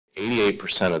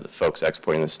88% of the folks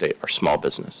exporting in the state are small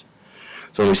business.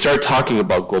 So when we start talking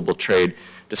about global trade,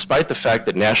 despite the fact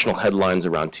that national headlines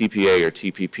around TPA or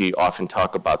TPP often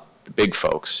talk about the big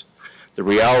folks, the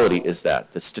reality is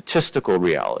that, the statistical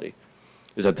reality,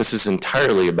 is that this is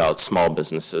entirely about small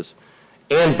businesses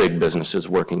and big businesses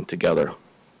working together.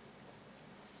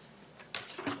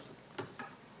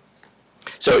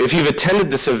 So if you've attended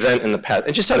this event in the past,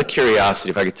 and just out of curiosity,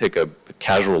 if I could take a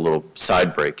casual little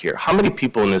side break here, how many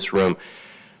people in this room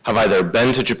have either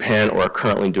been to Japan or are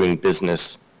currently doing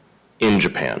business in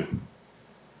Japan?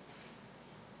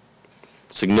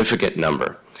 Significant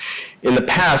number. In the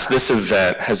past, this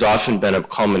event has often been a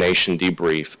culmination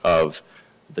debrief of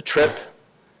the trip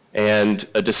and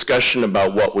a discussion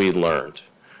about what we learned.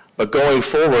 But going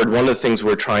forward, one of the things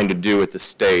we're trying to do at the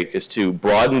state is to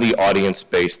broaden the audience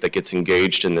base that gets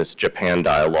engaged in this Japan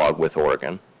dialogue with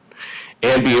Oregon,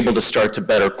 and be able to start to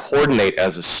better coordinate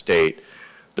as a state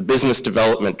the business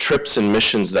development trips and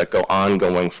missions that go on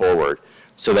going forward,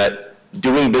 so that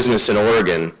doing business in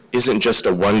Oregon isn't just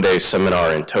a one-day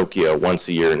seminar in Tokyo once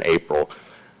a year in April,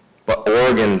 but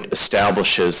Oregon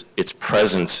establishes its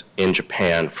presence in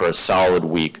Japan for a solid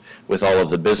week with all of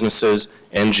the businesses,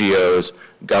 NGOs,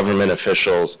 government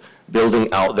officials, building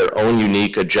out their own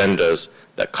unique agendas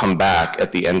that come back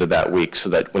at the end of that week, so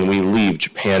that when we leave,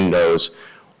 Japan knows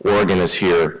Oregon is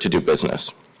here to do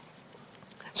business.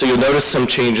 So you'll notice some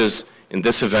changes in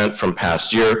this event from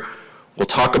past year. We'll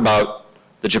talk about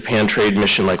the Japan trade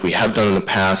mission like we have done in the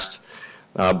past,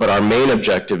 but our main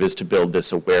objective is to build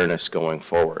this awareness going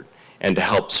forward and to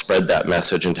help spread that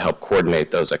message and to help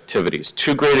coordinate those activities.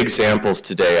 Two great examples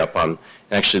today up on,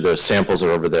 actually the samples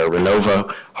are over there,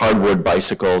 Renova hardwood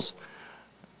bicycles.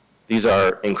 These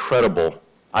are incredible.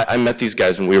 I met these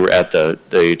guys when we were at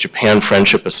the Japan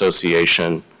Friendship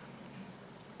Association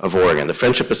of Oregon, the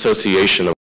Friendship Association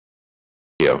of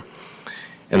Oregon.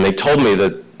 And they told me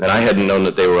that, and I hadn't known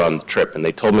that they were on the trip, and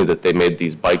they told me that they made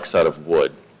these bikes out of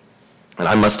wood. And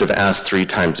I must have asked 3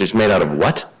 times, it's made out of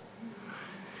what?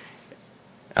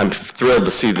 I'm thrilled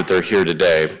to see that they're here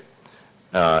today.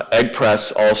 Egg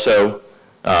press also,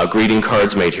 greeting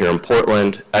cards made here in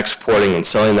Portland, exporting and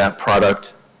selling that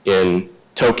product in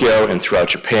Tokyo and throughout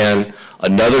Japan.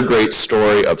 Another great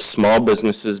story of small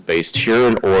businesses based here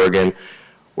in Oregon.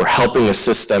 We're helping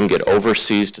assist them get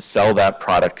overseas to sell that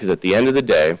product, because at the end of the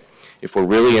day, if we're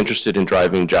really interested in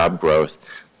driving job growth,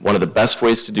 one of the best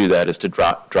ways to do that is to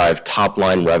drive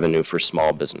top-line revenue for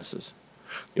small businesses.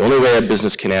 The only way a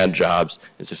business can add jobs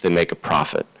is if they make a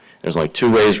profit. There's only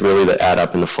 2 ways really that add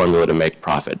up in the formula to make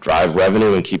profit: drive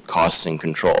revenue and keep costs in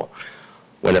control.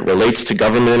 When it relates to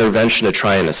government intervention to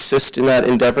try and assist in that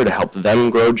endeavor to help them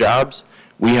grow jobs,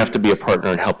 we have to be a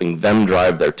partner in helping them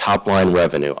drive their top-line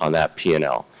revenue on that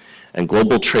P&L. And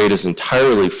global trade is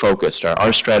entirely focused,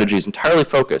 our strategy is entirely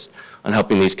focused on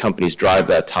helping these companies drive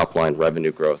that top-line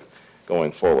revenue growth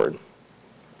going forward.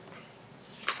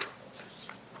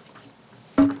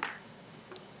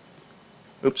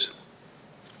 Oops.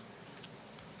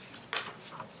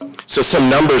 So some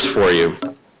numbers for you.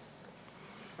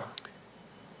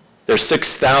 There's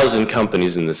 6,000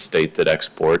 companies in this state that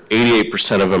export.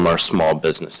 88% of them are small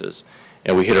businesses.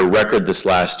 And we hit a record this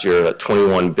last year at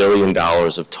 $21 billion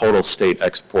of total state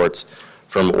exports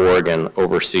from Oregon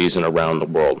overseas and around the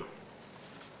world.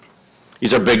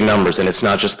 These are big numbers, and it's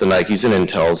not just the Nikes and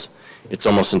Intels. It's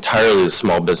almost entirely the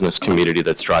small business community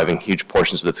that's driving huge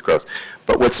portions of its growth.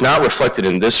 But what's not reflected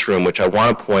in this room, which I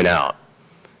want to point out,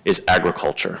 is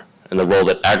agriculture and the role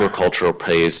that agriculture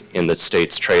plays in the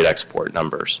state's trade export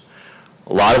numbers.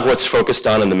 A lot of what's focused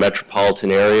on in the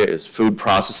metropolitan area is food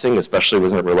processing, especially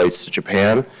when it relates to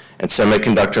Japan, and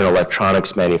semiconductor and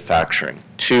electronics manufacturing,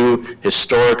 2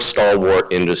 historic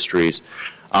stalwart industries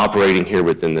operating here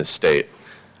within this state.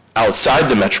 Outside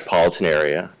the metropolitan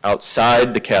area,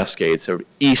 outside the Cascades, or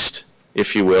east,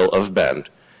 if you will, of Bend,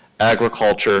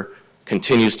 agriculture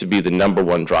continues to be the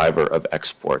 #1 driver of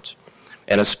exports,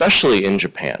 and especially in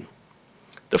Japan.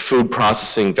 The food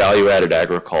processing, value-added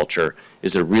agriculture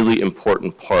is a really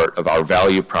important part of our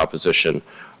value proposition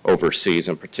overseas,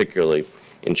 and particularly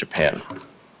in Japan.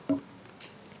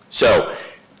 So,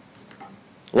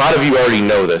 a lot of you already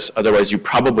know this, otherwise you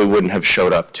probably wouldn't have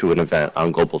showed up to an event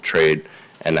on global trade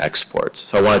and exports.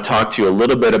 So I want to talk to you a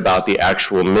little bit about the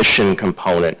actual mission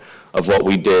component of what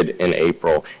we did in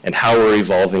April and how we're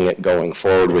evolving it going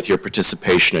forward with your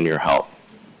participation and your help.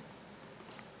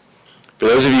 For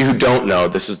those of you who don't know,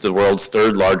 this is the world's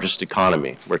 3rd largest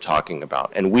economy we're talking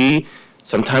about. And we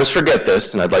sometimes forget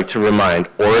this, and I'd like to remind,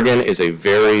 Oregon is a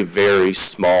very, very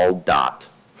small dot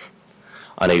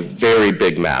on a very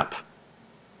big map.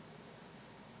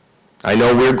 I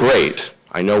know we're great.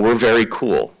 I know we're very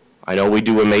cool. I know we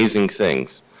do amazing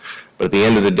things. But at the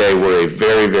end of the day, we're a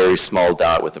very, very small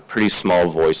dot with a pretty small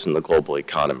voice in the global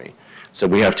economy. So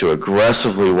we have to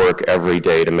aggressively work every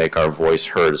day to make our voice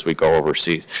heard as we go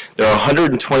overseas. There are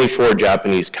 124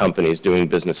 Japanese companies doing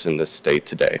business in this state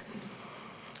today.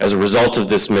 As a result of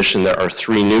this mission, there are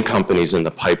 3 new companies in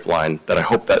the pipeline that I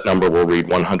hope that number will read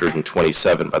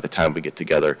 127 by the time we get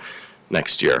together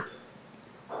next year.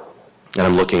 And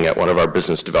I'm looking at one of our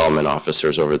business development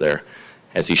officers over there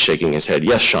as he's shaking his head.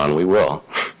 Yes, Sean, we will.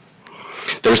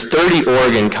 There's 30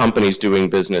 Oregon companies doing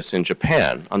business in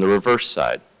Japan on the reverse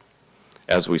side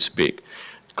as we speak.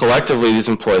 Collectively, these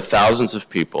employ thousands of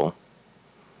people.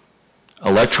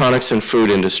 Electronics and food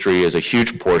industry is a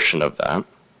huge portion of that.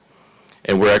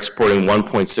 And we're exporting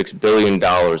 $1.6 billion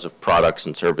of products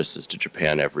and services to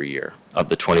Japan every year, of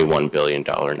the $21 billion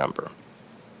number.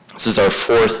 This is our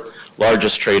 4th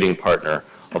largest trading partner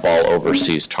of all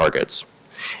overseas targets.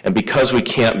 And because we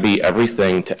can't be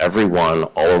everything to everyone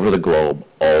all over the globe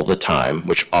all the time,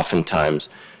 which oftentimes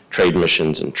trade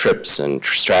missions and trips and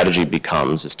strategy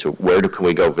becomes as to where can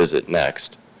we go visit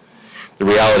next, the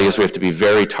reality is we have to be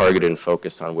very targeted and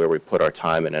focused on where we put our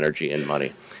time and energy and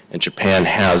money. And Japan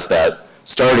has that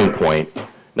starting point,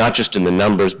 not just in the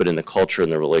numbers, but in the culture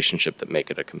and the relationship that make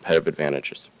it a competitive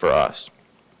advantage for us.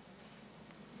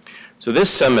 So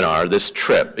this seminar, this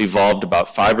trip, evolved about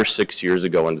 5 or 6 years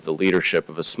ago under the leadership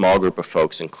of a small group of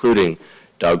folks, including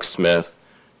Doug Smith,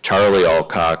 Charlie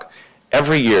Alcock.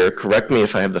 Every year, correct me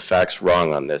if I have the facts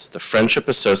wrong on this, the Friendship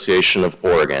Association of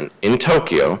Oregon in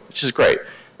Tokyo, which is great,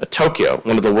 Tokyo,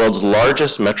 one of the world's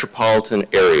largest metropolitan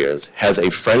areas, has a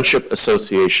Friendship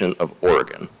Association of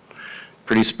Oregon.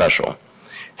 Pretty special.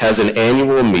 Has an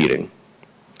annual meeting.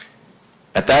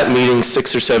 At that meeting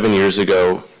 6 or 7 years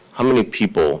ago, how many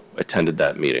people attended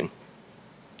that meeting?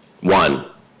 1.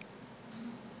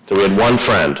 So we had 1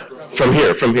 friend from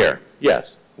here.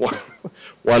 Yes,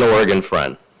 one Oregon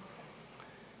friend.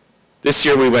 This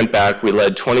year we went back, we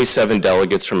led 27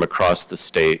 delegates from across the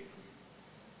state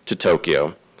to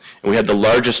Tokyo. And we had the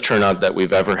largest turnout that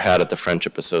we've ever had at the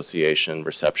Friendship Association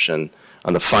reception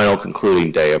on the final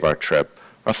concluding day of our trip,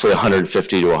 roughly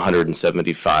 150 to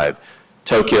 175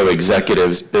 Tokyo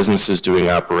executives, businesses doing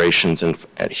operations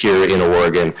here in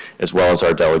Oregon, as well as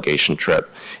our delegation trip.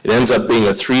 It ends up being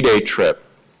a 3-day trip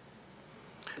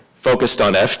focused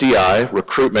on FDI,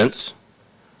 recruitments,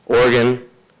 Oregon,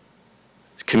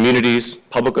 communities,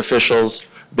 public officials,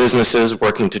 businesses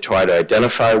working to try to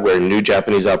identify where new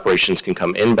Japanese operations can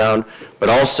come inbound, but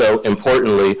also,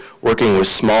 importantly, working with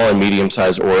small and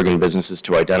medium-sized Oregon businesses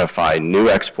to identify new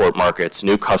export markets,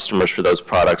 new customers for those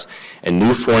products, and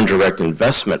new foreign direct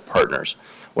investment partners.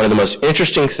 One of the most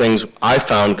interesting things I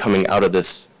found coming out of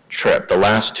this trip, the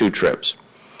last 2 trips,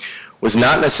 was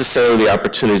not necessarily the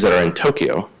opportunities that are in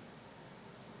Tokyo,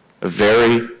 a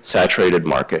very saturated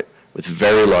market, with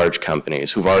very large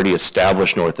companies who've already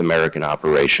established North American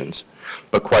operations.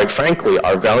 But quite frankly,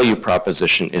 our value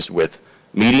proposition is with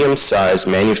medium-sized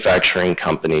manufacturing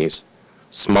companies,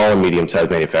 small and medium-sized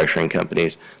manufacturing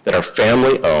companies that are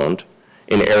family-owned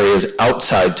in areas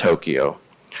outside Tokyo,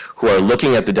 who are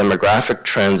looking at the demographic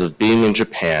trends of being in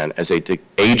Japan as an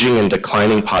aging and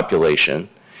declining population,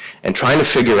 and trying to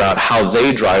figure out how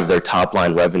they drive their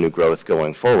top-line revenue growth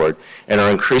going forward, and are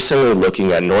increasingly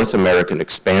looking at North American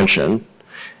expansion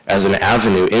as an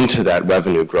avenue into that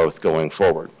revenue growth going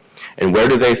forward. And where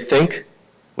do they think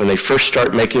when they first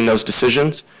start making those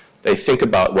decisions? They think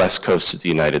about West Coast of the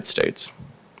United States.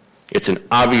 It's an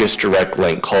obvious direct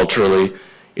link culturally.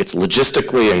 It's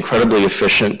logistically incredibly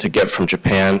efficient to get from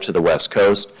Japan to the West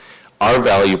Coast. Our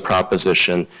value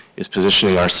proposition is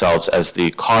positioning ourselves as the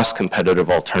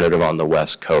cost-competitive alternative on the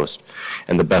West Coast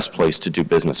and the best place to do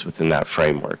business within that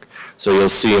framework. So you'll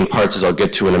see in parts, as I'll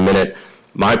get to in a minute,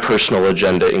 my personal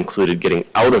agenda included getting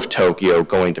out of Tokyo,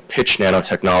 going to pitch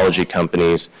nanotechnology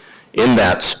companies in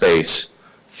that space,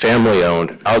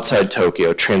 family-owned, outside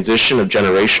Tokyo, transition of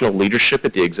generational leadership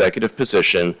at the executive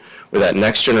position, where that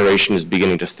next generation is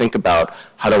beginning to think about,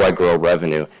 how do I grow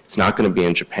revenue? It's not going to be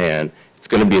in Japan. It's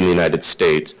going to be in the United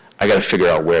States. I got to figure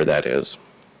out where that is.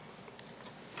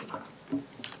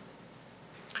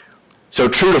 So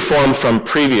true to form from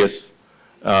previous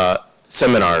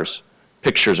seminars,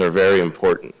 pictures are very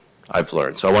important, I've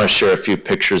learned. So I want to share a few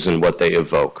pictures and what they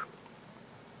evoke.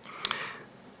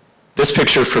 This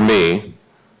picture for me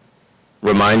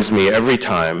reminds me every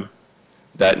time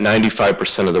that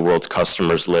 95% of the world's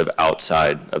customers live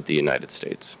outside of the United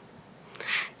States.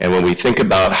 And when we think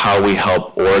about how we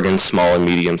help Oregon small and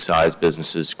medium-sized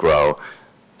businesses grow,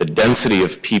 the density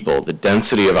of people, the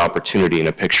density of opportunity in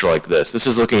a picture like this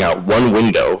is looking out one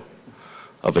window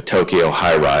of a Tokyo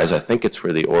high-rise. I think it's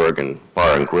where the Oregon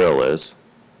Bar and Grill is.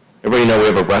 Everybody know we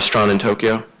have a restaurant in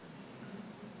Tokyo?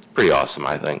 Pretty awesome,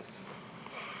 I think.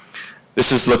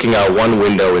 This is looking out one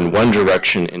window in one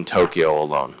direction in Tokyo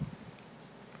alone.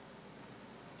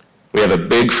 We have a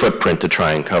big footprint to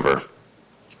try and cover.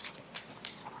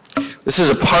 This is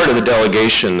a part of the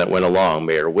delegation that went along.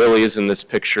 Mayor Willie is in this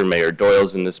picture, Mayor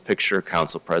Doyle's in this picture,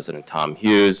 Council President Tom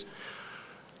Hughes,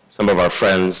 some of our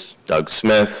friends, Doug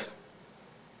Smith,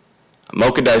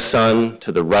 Mokadai-san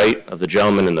to the right of the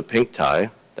gentleman in the pink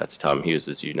tie, that's Tom Hughes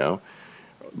as you know,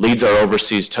 leads our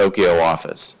overseas Tokyo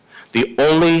office. The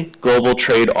only global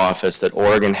trade office that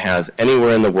Oregon has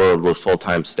anywhere in the world with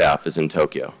full-time staff is in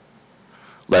Tokyo,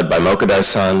 led by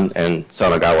Mokadai-san and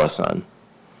Sanagawa-san.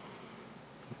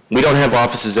 We don't have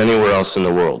offices anywhere else in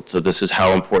the world, so this is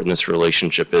how important this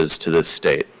relationship is to this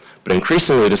state. But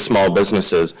increasingly to small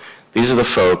businesses, these are the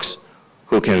folks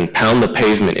who can pound the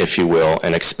pavement, if you will,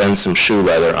 and expend some shoe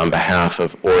leather on behalf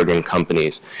of Oregon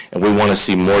companies. And we want to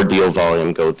see more deal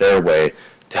volume go their way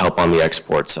to help on the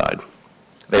export side.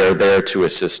 They are there to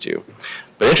assist you.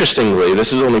 But interestingly,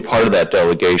 this is only part of that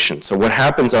delegation. So what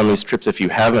happens on these trips if you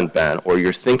haven't been, or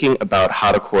you're thinking about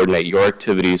how to coordinate your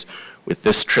activities with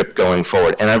this trip going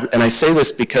forward? And I say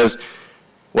this because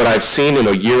what I've seen in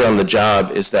a year on the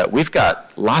job is that we've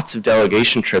got lots of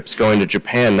delegation trips going to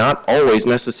Japan, not always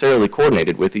necessarily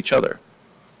coordinated with each other.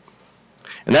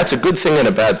 And that's a good thing and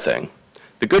a bad thing.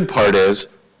 The good part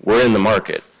is we're in the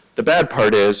market. The bad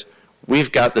part is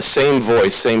we've got the same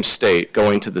voice, same state,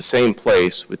 going to the same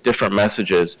place with different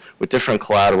messages, with different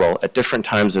collateral at different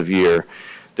times of year.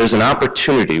 There's an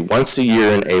opportunity once a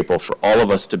year in April for all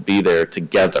of us to be there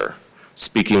together,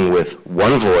 speaking with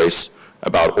one voice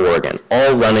about Oregon,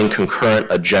 all running concurrent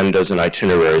agendas and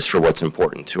itineraries for what's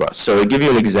important to us. So to give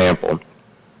you an example,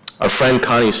 our friend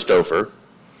Connie Stopher,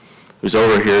 who's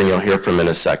over here and you'll hear from in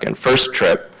a second, first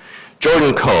trip,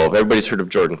 Jordan Cove. Everybody's heard of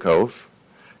Jordan Cove.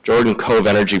 Jordan Cove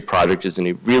Energy Project is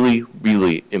a really,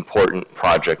 really important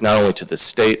project, not only to the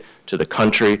state, to the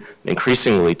country, and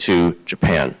increasingly to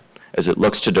Japan, as it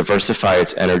looks to diversify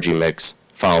its energy mix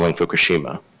following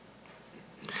Fukushima.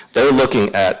 They're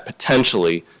looking at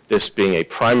potentially this being a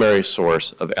primary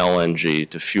source of LNG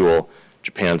to fuel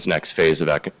Japan's next phase of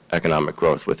economic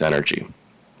growth with energy.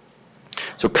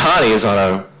 So Connie is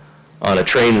on a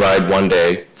train ride one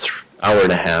day, hour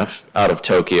and a half, out of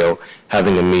Tokyo,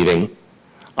 having a meeting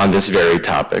on this very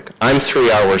topic. I'm 3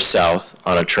 hours south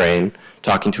on a train,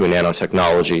 talking to a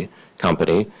nanotechnology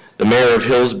company. The mayor of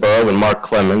Hillsborough and Mark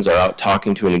Clemens are out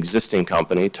talking to an existing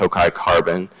company, Tokai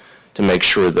Carbon, to make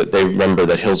sure that they remember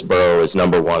that Hillsborough is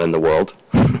 #1 in the world,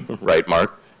 right,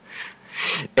 Mark?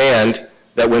 And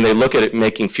that when they look at it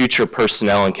making future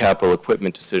personnel and capital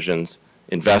equipment decisions,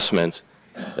 investments,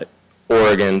 that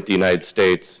Oregon, the United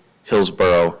States,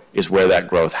 Hillsborough is where that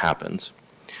growth happens.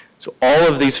 So all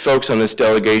of these folks on this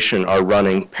delegation are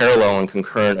running parallel and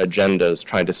concurrent agendas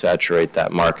trying to saturate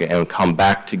that market and come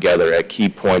back together at key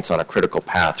points on a critical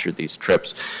path through these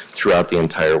trips throughout the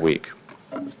entire week.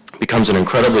 Becomes an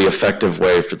incredibly effective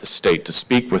way for the state to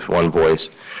speak with one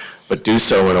voice, but do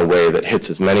so in a way that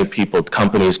hits as many people,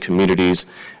 companies, communities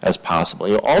as possible.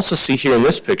 You'll also see here in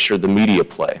this picture the media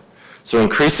play. So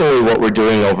increasingly what we're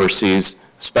doing overseas,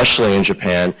 especially in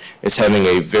Japan, is having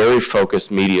a very focused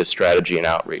media strategy and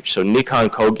outreach. So Nikkan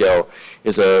Kogyo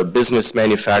is a business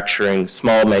manufacturing,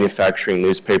 small manufacturing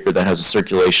newspaper that has a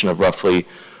circulation of roughly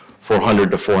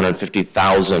 400 to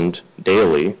 450,000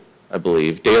 daily, I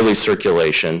believe, daily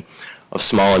circulation of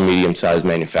small and medium-sized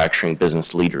manufacturing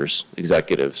business leaders,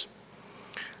 executives.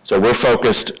 So we're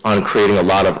focused on creating a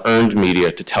lot of earned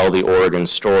media to tell the Oregon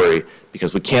story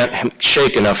because we can't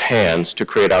shake enough hands to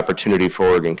create opportunity for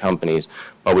Oregon companies,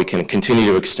 but we can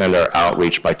continue to extend our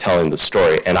outreach by telling the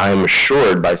story. And I am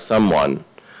assured by someone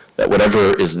that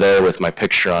whatever is there with my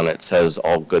picture on it says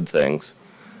all good things.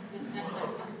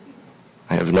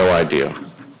 I have no idea.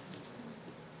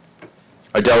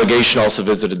 Our delegation also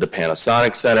visited the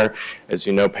Panasonic Center. As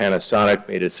you know, Panasonic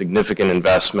made a significant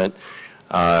investment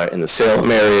in the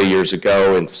Salem area years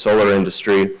ago in the solar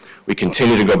industry. We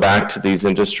continue to go back to these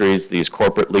industries, these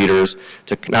corporate leaders,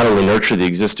 to not only nurture the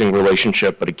existing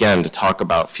relationship, but again, to talk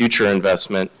about future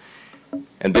investment.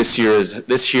 And this here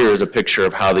is a picture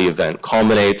of how the event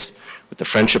culminates with the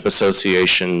Friendship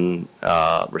Association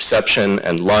reception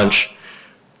and lunch.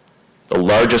 The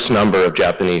largest number of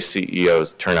Japanese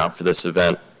CEOs turn out for this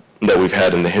event that we've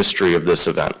had in the history of this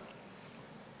event.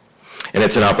 And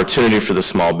it's an opportunity for the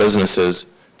small businesses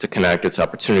to connect. It's an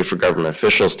opportunity for government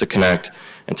officials to connect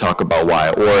and talk about why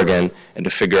Oregon and to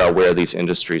figure out where these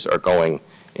industries are going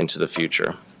into the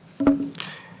future.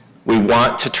 We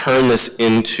want to turn this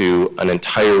into an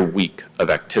entire week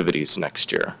of activities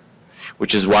next year,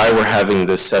 which is why we're having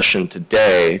this session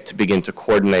today to begin to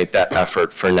coordinate that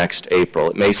effort for next April.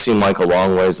 It may seem like a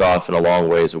long ways off and a long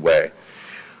ways away,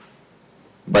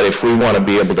 but if we want to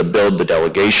be able to build the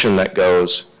delegation that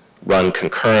goes, run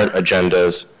concurrent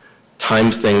agendas,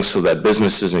 time things so that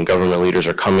businesses and government leaders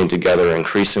are coming together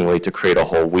increasingly to create a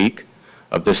whole week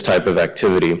of this type of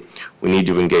activity, we need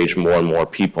to engage more and more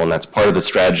people, and that's part of the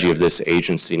strategy of this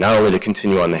agency, not only to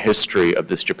continue on the history of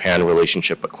this Japan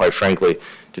relationship, but quite frankly,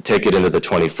 to take it into the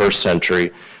 21st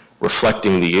century,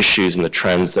 reflecting the issues and the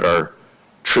trends that are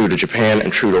true to Japan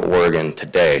and true to Oregon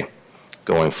today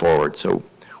going forward. So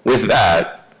with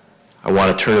that, I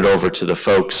want to turn it over to the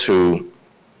folks who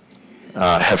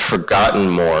have forgotten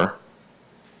more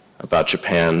about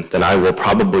Japan than I will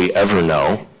probably ever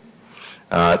know.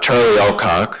 Charlie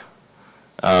Alcock,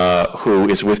 who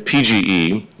is with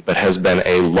PGE, but has been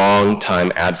a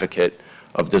long-time advocate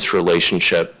of this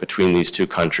relationship between these two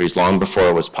countries, long before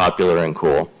it was popular and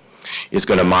cool, is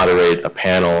going to moderate a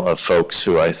panel of folks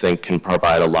who I think can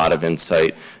provide a lot of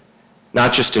insight,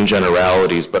 not just in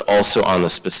generalities, but also on the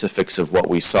specifics of what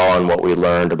we saw and what we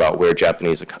learned about where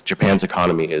Japan's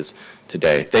economy is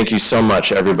today. Thank you so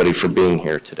much, everybody, for being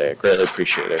here today. I greatly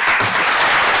appreciate it.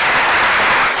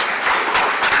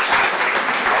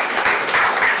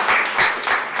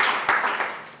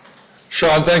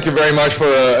 Sean, thank you very much for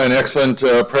an excellent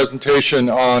presentation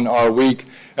on our week.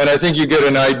 And I think you get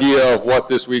an idea of what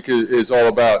this week is all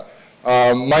about.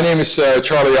 My name is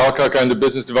Charlie Alcock. I'm the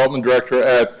Business Development Director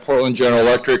at Portland General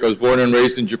Electric. I was born and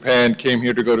raised in Japan, came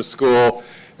here to go to school,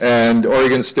 and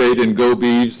Oregon State and Go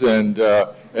Beavs,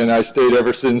 and I stayed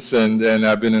ever since, and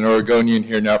I've been an Oregonian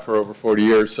here now for over 40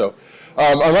 years. So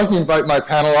I'd like to invite my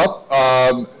panel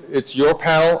up. It's your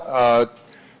panel.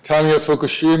 Tamio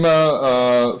Fukuyama,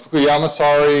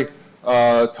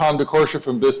 Tom DeCourcia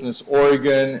from Business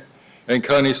Oregon, and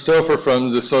Connie Stopher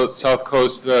from the South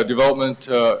Coast Development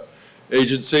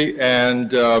Agency.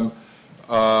 And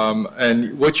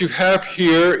what you have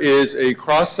here is a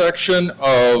cross-section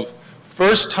of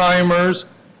first-timers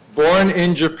born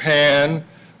in Japan,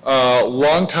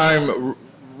 long-time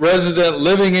resident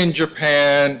living in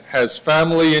Japan, has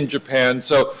family in Japan.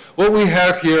 So what we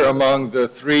have here among the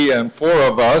 3 and 4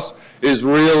 of us is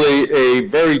really a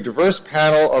very diverse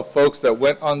panel of folks that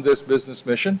went on this business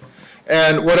mission.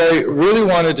 And what I really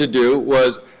wanted to do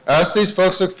was ask these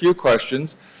folks a few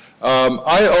questions.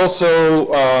 I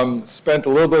also spent a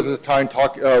little bit of time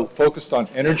focused on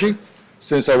energy.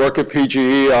 Since I work at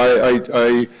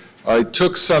PGE, I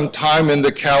took some time in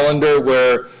the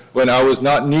calendar when I was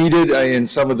not needed in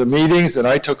some of the meetings, and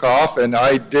I took off and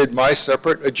I did my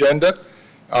separate agenda.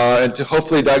 And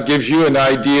hopefully that gives you an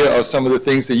idea of some of the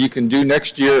things that you can do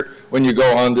next year when you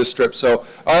go on this trip. So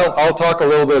I'll talk a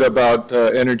little bit about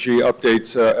energy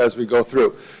updates as we go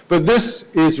through. But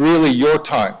this is really your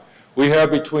time. We have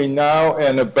between now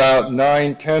and about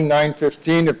 9:10,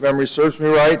 9:15, if memory serves me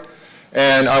right.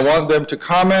 And I want them to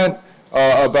comment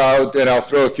about, and I'll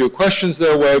throw a few questions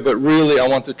their way, but really I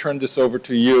want to turn this over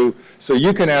to you so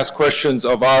you can ask questions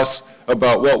of us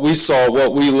about what we saw,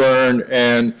 what we learned,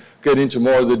 and get into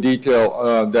more of the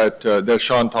detail that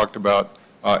Sean talked about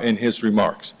in his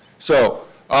remarks. So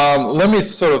let me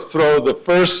sort of throw the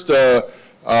first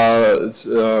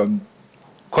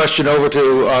question over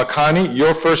to Connie.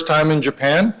 Your first time in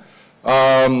Japan.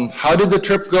 How did the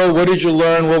trip go? What did you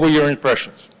learn? What were your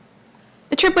impressions?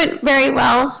 The trip went very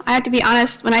well. I have to be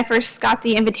honest, when I first got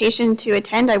the invitation to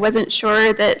attend, I wasn't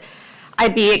sure that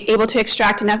I'd be able to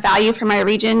extract enough value from my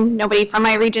region. Nobody from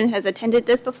my region has attended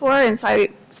this before, and so I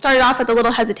started off with a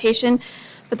little hesitation.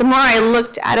 But the more I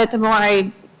looked at it, the more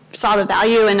I saw the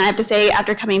value, and I have to say,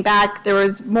 after coming back, there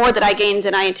was more that I gained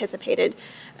than I anticipated.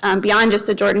 Beyond just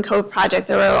the Jordan Cove project,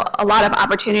 there were a lot of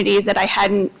opportunities that I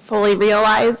hadn't fully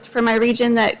realized for my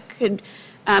region that could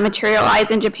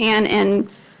materialize in Japan, and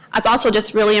I was also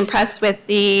just really impressed with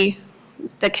the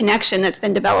connection that's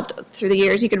been developed through the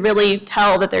years. You could really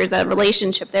tell that there's a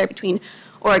relationship there between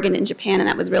Oregon and Japan, and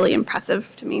that was really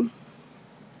impressive to me.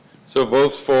 So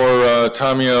both for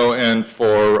Tamio and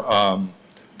for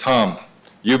Tom,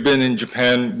 you've been in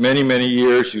Japan many, many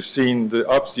years. You've seen the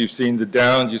ups, you've seen the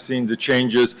downs, you've seen the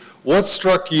changes. What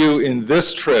struck you in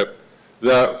this trip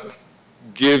that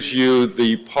gives you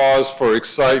the pause for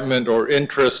excitement or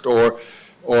interest, or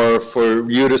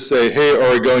for you to say, hey,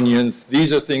 Oregonians,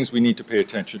 these are things we need to pay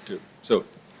attention to? So,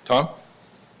 Tom?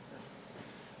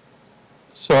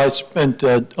 So I spent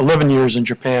 11 years in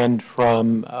Japan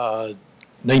from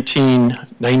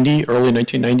 1990, early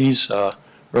 1990s,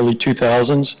 early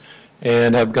 2000s,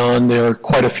 and I've gone there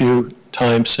quite a few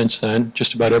times since then,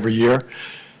 just about every year.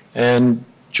 And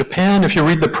Japan, if you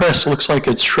read the press, looks like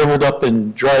it's shriveled up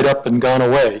and dried up and gone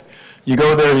away. You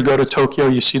go there, you go to Tokyo,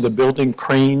 you see the building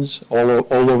cranes all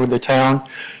over the town.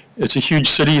 It's a huge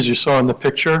city, as you saw in the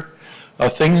picture.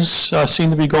 Things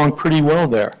seem to be going pretty well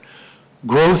there.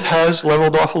 Growth has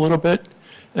leveled off a little bit,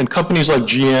 and companies like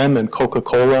GM and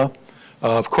Coca-Cola,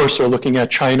 of course, they're looking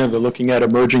at China, they're looking at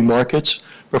emerging markets,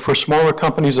 but for smaller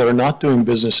companies that are not doing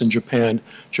business in Japan,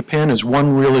 Japan is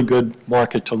one really good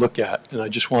market to look at, and I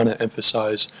just want to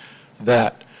emphasize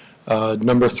that.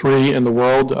 Number 3 in the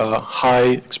world, high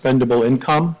expendable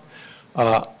income,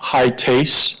 high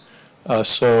tastes.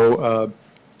 So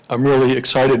I'm really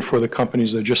excited for the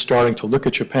companies that are just starting to look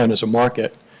at Japan as a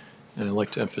market, and I'd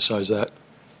like to emphasize that.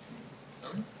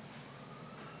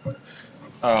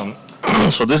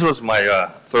 So this was my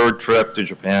third trip to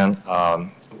Japan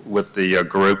with the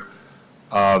group.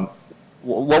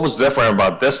 What was different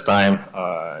about this time,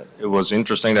 it was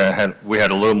interesting that we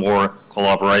had a little more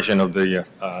collaboration of the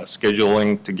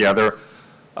scheduling together,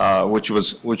 which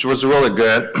was really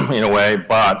good in a way,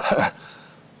 but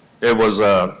it was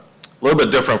a little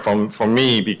bit different for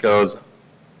me because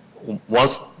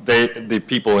once the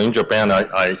people in Japan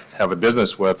I have a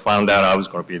business with found out I was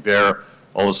going to be there,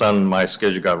 all of a sudden my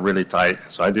schedule got really tight,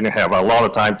 so I didn't have a lot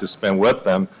of time to spend with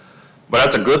them. But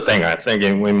that's a good thing, I think,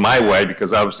 in my way,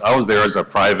 because I was there as a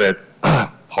private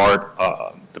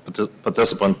the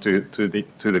participant to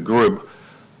the group.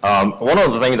 One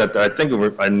of the things that I think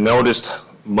I noticed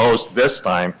most this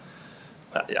time,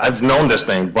 I've known this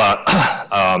thing, but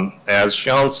as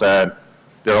Sean said,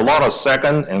 there are a lot of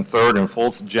second and third and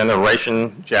fourth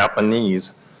generation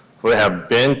Japanese who have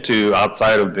been to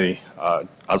outside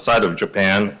of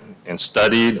Japan and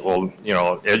studied or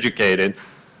educated,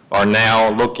 are now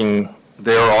looking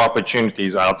their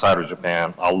opportunities outside of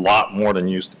Japan a lot more than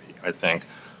used to be, I think.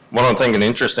 One of the things that's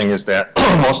interesting is that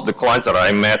most of the clients that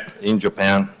I met in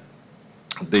Japan,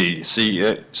 the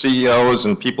CEOs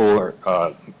and people,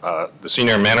 the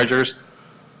senior managers,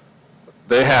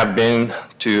 they have been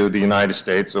to the United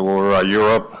States or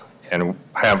Europe and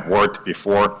have worked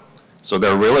before. So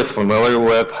they're really familiar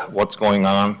with what's going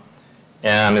on.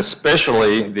 And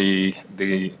especially the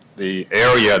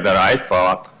area that I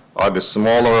thought are the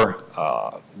smaller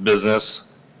business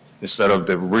instead of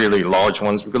the really large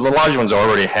ones, because the large ones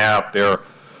already have their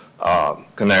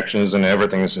connections and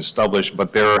everything is established,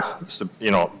 but they're,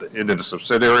 either the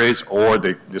subsidiaries or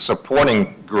the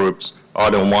supporting groups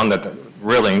are the one that are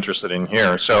really interested in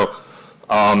here. So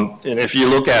and if you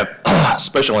look at,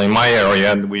 especially in my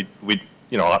area, we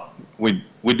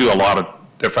do a lot of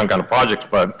different kind of projects,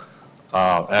 but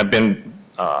I've been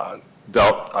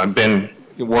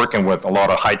working with a lot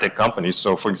of high-tech companies.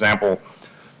 So, for example,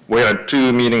 we had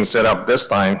 2 meetings set up this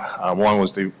time. One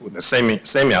was the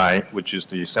SEMI, which is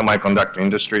the Semiconductor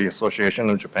Industry Association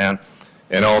of Japan,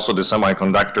 and also the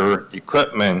Semiconductor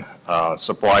Equipment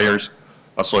Suppliers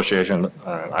Association.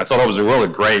 I thought it was really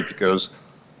great because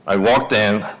I walked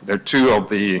in, there 2 of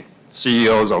the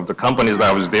CEOs of the companies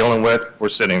that I was dealing with were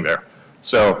sitting there.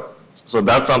 So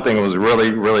that's something that was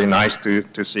really, really nice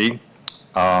to see.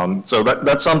 So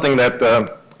that's something that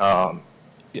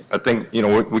I think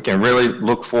we can really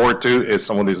look forward to is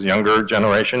some of these younger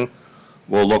generation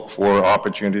will look for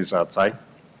opportunities outside.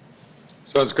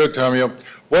 Sounds good, Tamio.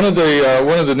 One of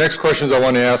the next questions I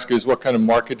want to ask is what kind of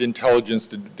market intelligence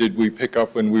did we pick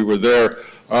up when we were there?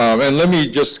 And let me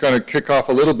just kind of kick off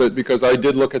a little bit because I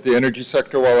did look at the energy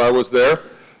sector while I was there.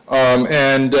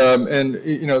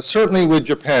 Certainly with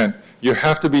Japan, you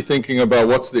have to be thinking about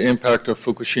what's the impact of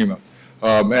Fukushima.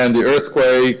 And the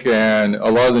earthquake and a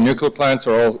lot of the nuclear plants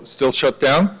are all still shut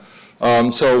down.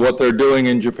 So what they're doing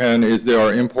in Japan is they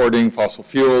are importing fossil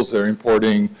fuels. They're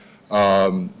importing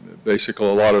basically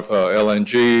a lot of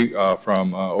LNG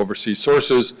from overseas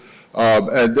sources.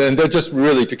 And they're just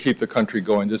really to keep the country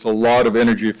going. There's a lot of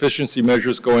energy efficiency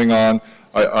measures going on.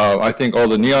 I think all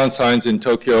the neon signs in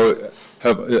Tokyo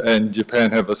and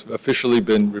Japan have officially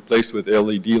been replaced with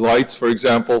LED lights, for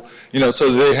example.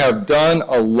 So they have done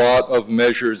a lot of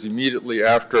measures immediately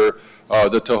after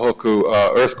the Tohoku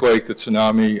earthquake, the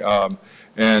tsunami,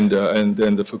 and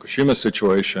then the Fukushima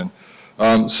situation.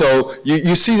 So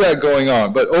you see that going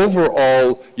on. But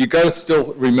overall, you got to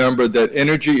still remember that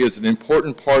energy is an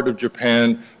important part of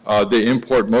Japan. They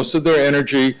import most of their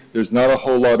energy. There's not a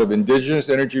whole lot of indigenous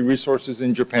energy resources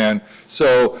in Japan.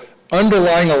 So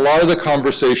underlying a lot of the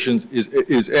conversations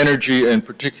is energy, and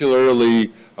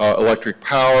particularly electric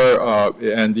power.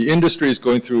 And the industry is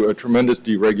going through a tremendous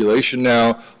deregulation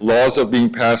now. Laws are being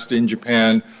passed in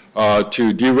Japan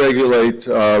to deregulate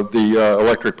the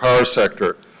electric power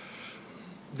sector.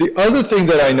 The other thing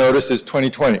that I noticed is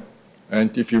 2020.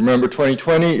 And if you remember,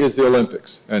 2020 is the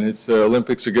Olympics, and it's the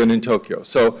Olympics again in Tokyo.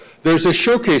 So there's a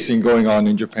showcasing going on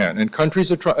in Japan, and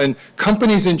countries are and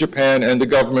companies in Japan and the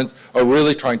governments are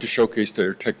really trying to showcase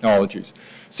their technologies.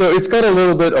 So it's got a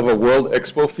little bit of a World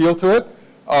Expo feel to it.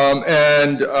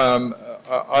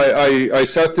 I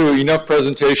sat through enough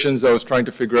presentations. I was trying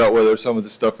to figure out whether some of the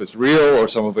stuff is real or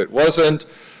some of it wasn't.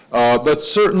 But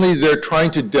certainly they're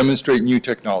trying to demonstrate new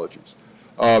technologies.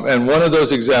 And one of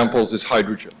those examples is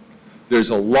hydrogen. There's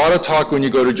a lot of talk when you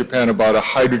go to Japan about a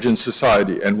hydrogen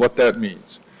society and what that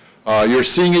means. You're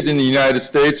seeing it in the United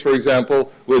States, for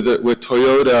example, with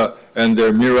Toyota and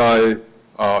their Mirai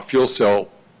fuel cell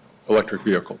electric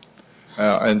vehicle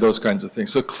and those kinds of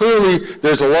things. So clearly,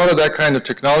 there's a lot of that kind of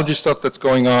technology stuff that's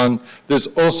going on.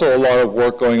 There's also a lot of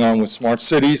work going on with smart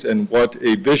cities and what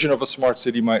a vision of a smart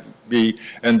city might be.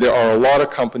 And there are a lot of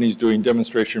companies doing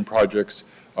demonstration projects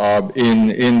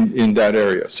in that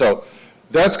area. So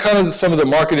that's kind of some of the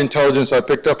market intelligence I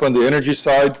picked up on the energy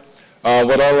side.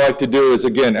 What I like to do is,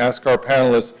 again, ask our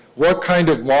panelists, what kind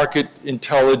of market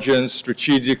intelligence,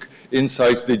 strategic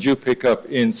insights did you pick up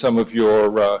in some of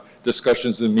your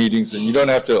discussions and meetings? And you don't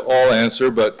have to all answer,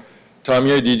 but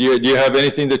Tamio, do you have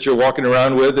anything that you're walking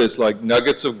around with as like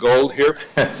nuggets of gold here?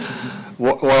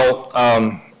 Well,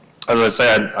 as I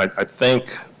said, I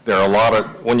think there are a lot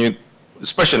of,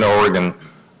 especially in Oregon,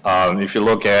 if you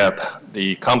look at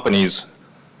the companies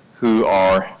who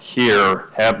are here,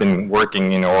 have been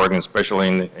working in Oregon,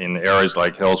 especially in areas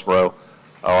like Hillsborough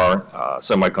or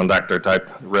semiconductor type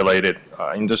related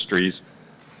industries.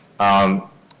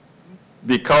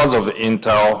 Because of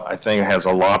Intel, I think it has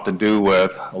a lot to do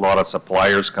with a lot of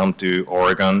suppliers come to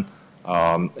Oregon,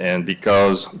 and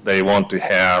because they want to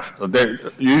have, they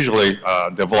usually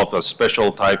develop a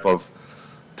special type of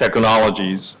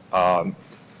technologies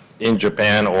in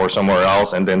Japan or somewhere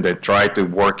else, and then they try to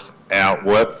work out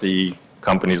with the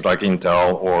companies like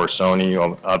Intel or Sony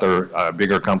or other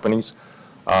bigger companies.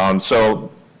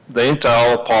 So the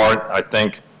Intel part, I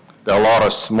think there are a lot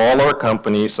of smaller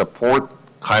companies, support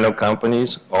kind of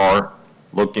companies are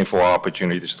looking for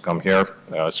opportunities to come here,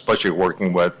 especially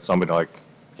working with somebody like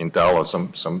Intel or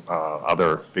some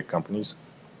other big companies.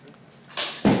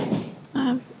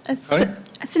 A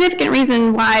significant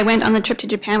reason why I went on the trip to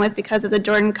Japan was because of the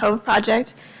Jordan Cove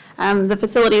project. The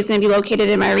facility is going to be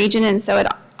located in my region, and so it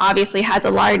obviously has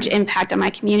a large impact on my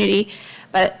community.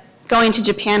 But going to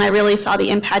Japan, I really saw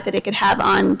the impact that it could have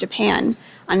on Japan's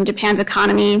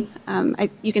economy.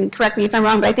 You can correct me if I'm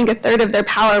wrong, but I think 1/3 of their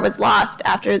power was lost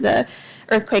after the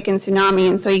earthquake and tsunami.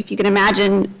 And so if you can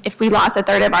imagine if we lost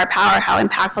 1/3 of our power, how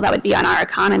impactful that would be on our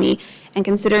economy. And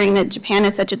considering that Japan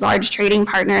is such a large trading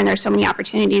partner and there's so many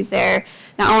opportunities there,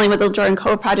 not only would the Jordan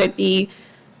Cove project be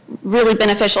really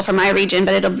beneficial for my region,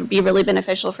 but it'll be really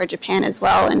beneficial for Japan as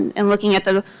well. And looking at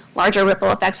the larger ripple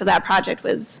effects of that project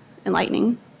was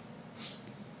enlightening.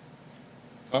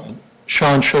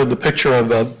 Sean showed the picture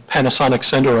of a Panasonic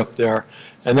Center up there,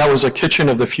 and that was a kitchen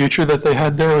of the future that they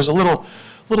had there. It was a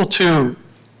little too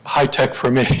high-tech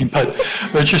for me, but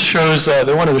it just shows,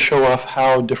 they wanted to show off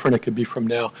how different it could be from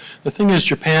now. The thing is,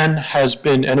 Japan has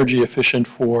been energy efficient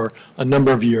for a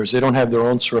number of years. They don't have their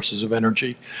own sources of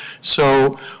energy.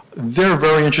 So they're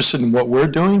very interested in what we're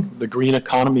doing, the green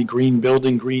economy, green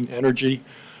building, green energy,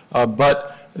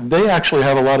 but they actually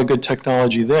have a lot of good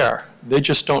technology there. They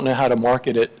just don't know how to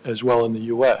market it as well in the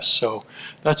U.S. So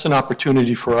that's an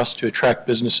opportunity for us to attract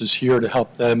businesses here to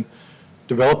help them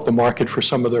develop the market for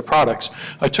some of their products.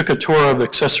 I took a tour of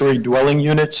accessory dwelling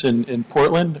units in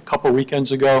Portland a couple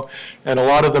weekends ago, and a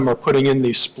lot of them are putting in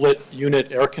these split unit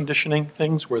air conditioning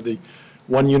things where the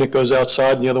one unit goes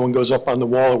outside and the other one goes up on the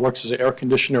wall. It works as an air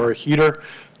conditioner or a heater.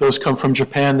 Those come from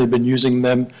Japan. They've been using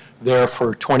them there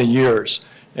for 20 years.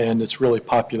 And it's really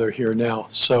popular here now.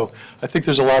 So I think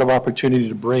there's a lot of opportunity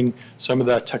to bring some of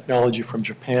that technology from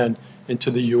Japan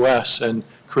into the U.S. and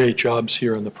create jobs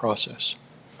here in the process.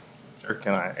 Sure,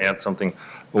 can I add something?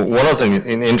 One of the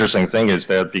interesting thing is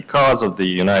that because of the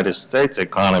United States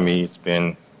economy, it's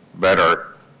been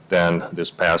better than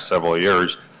this past several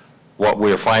years. What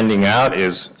we're finding out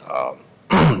is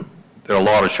there are a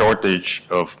lot of shortage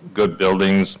of good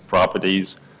buildings,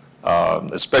 properties,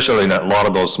 especially in a lot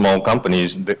of those small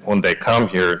companies. When they come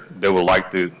here, they would like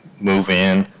to move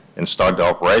in and start the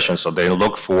operation. So they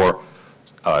look for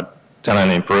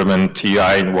tenant improvement,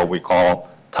 TI, what we call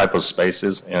type of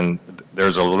spaces. And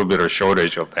there's a little bit of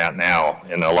shortage of that now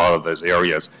in a lot of those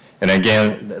areas. And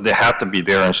again, they have to be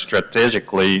there and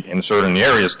strategically in certain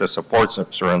areas to support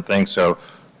certain things. So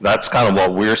that's kind of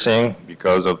what we're seeing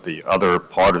because of the other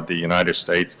part of the United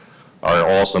States. are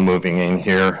also moving in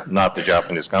here, not the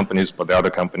Japanese companies, but the other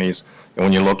companies. And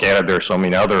when you look at it, there are so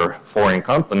many other foreign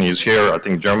companies here. I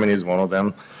think Germany is one of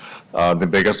them, the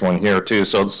biggest one here too.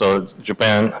 So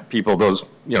Japan, people, those,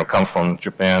 come from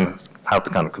Japan, have to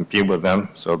kind of compete with them.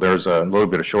 So there's a little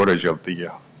bit of shortage of the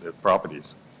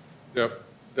properties. Yep,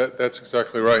 that's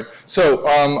exactly right. So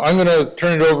I'm going to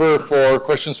turn it over for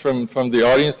questions from the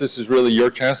audience. This is really your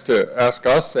chance to ask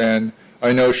us, and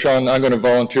I know Sean, I'm going to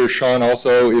volunteer Sean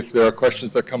also if there are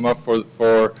questions that come up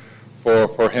for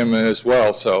him as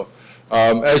well. So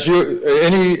as you,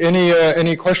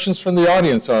 any questions from the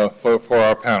audience for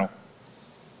our panel?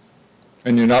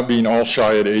 And you're not being all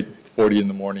shy at 8:40 in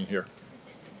the morning here.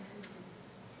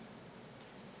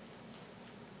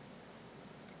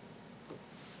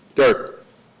 Dirk.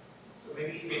 So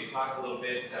maybe you could talk a little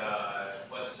bit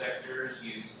what sectors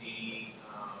you see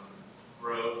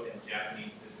growth in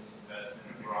Japanese business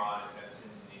investment abroad, if that's in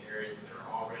the areas where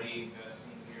they're already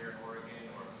investing here in Oregon,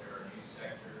 or if there are new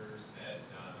sectors that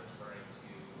they're starting to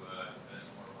invest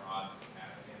more abroad that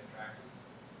have been attractive.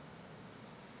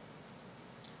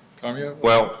 Tamio?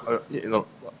 Well,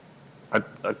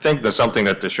 I think there's something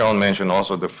that Sean mentioned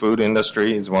also, the food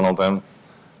industry is one of them.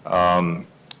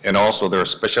 And also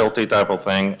there's specialty type of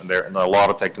thing. There are a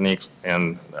lot of techniques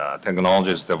and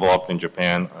technologies developed in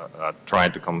Japan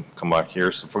trying to come out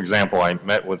here. So for example, I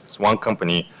met with this one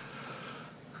company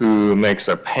who makes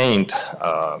a paint.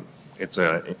 It's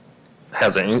an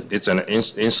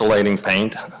insulating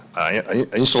paint,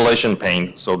 insulation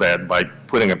paint, so that by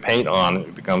putting a paint on,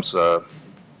 it becomes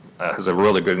has a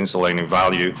really good insulating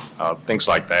value, things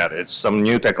like that. It's some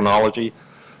new technology.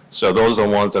 So those are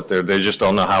the ones that they just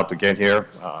don't know how to get here.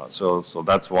 So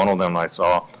that's one of them I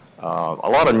saw. A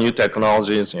lot of new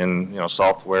technologies in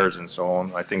softwares and so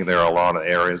on. I think there are a lot of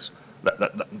areas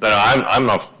that I'm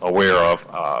not aware of.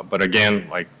 But again,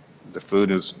 like the food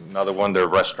is another one. There are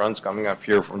restaurants coming up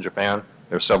here from Japan.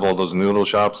 There's several of those noodle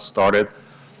shops started.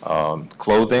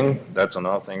 Clothing, that's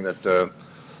another thing that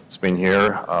it's been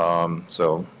here.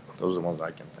 So those are the ones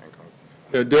I can think of.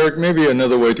 Yeah, Derek, maybe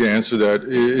another way to answer that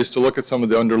is to look at some of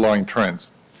the underlying trends.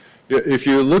 If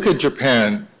you look at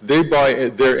Japan, they buy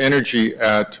their energy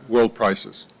at world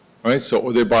prices, right?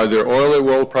 So they buy their oil at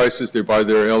world prices, they buy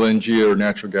their LNG or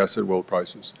natural gas at world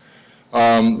prices.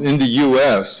 In the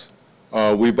US,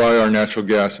 we buy our natural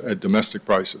gas at domestic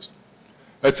prices.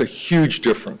 That's a huge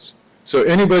difference. So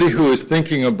anybody who is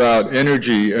thinking about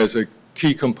energy as a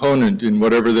key component in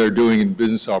whatever they're doing in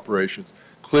business operations,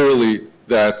 clearly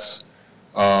that's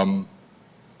a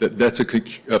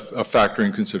factor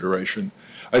in consideration.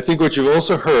 I think what you've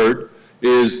also heard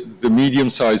is the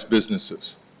medium-sized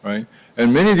businesses, right?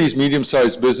 And many of these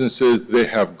medium-sized businesses, they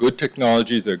have good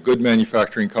technologies, they're good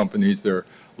manufacturing companies, they're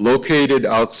located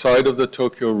outside of the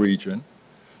Tokyo region,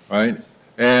 right?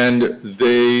 And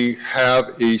they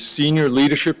have a senior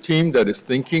leadership team that is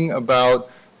thinking about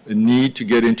the need to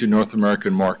get into North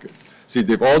American markets. See,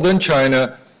 they've all done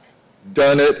China,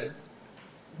 done it,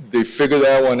 they figured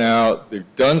that one out.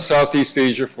 They've done Southeast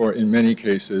Asia in many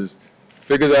cases,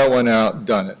 figured that one out,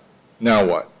 done it. Now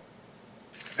what?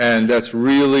 And that's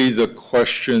really the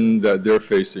question that they're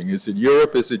facing. Is it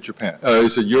Europe, is it Japan?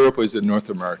 Is it Europe or is it North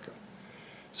America?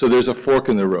 So there's a fork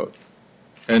in the road.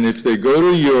 And if they go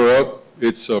to Europe,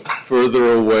 it's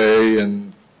further away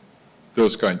and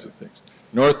those kinds of things.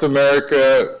 North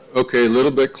America, okay, a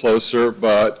little bit closer,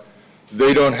 but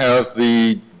they don't have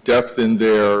the depth in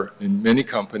many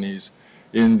companies,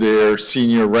 in their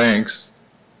senior ranks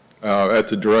at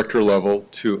the director level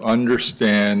to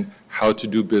understand how to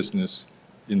do business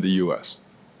in the US,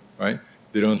 right?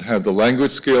 They don't have the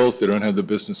language skills, they don't have the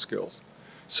business skills.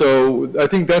 So I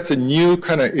think that's a new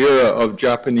kind of era of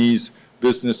Japanese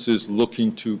businesses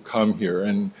looking to come here.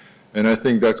 And I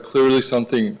think that's clearly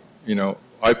something,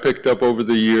 I picked up over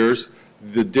the years.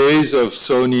 The days of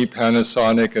Sony,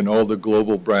 Panasonic, and all the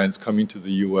global brands coming to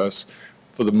the U.S.,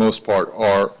 for the most part,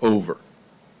 are over.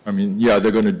 I mean, yeah,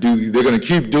 they're going to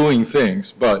keep doing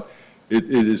things, but it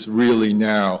is really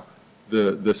now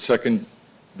the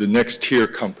next tier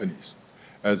companies.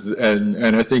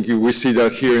 And I think we see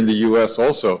that here in the U.S.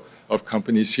 also, of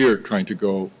companies here trying to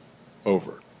go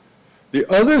over. The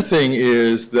other thing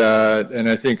is that, and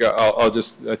I think I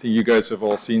think you guys have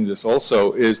all seen this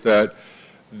also, is that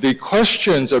the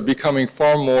questions are becoming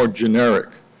far more generic.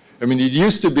 I mean, it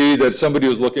used to be that somebody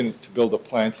was looking to build a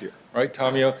plant here, right,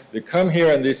 Tamio? They come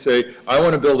here and they say, I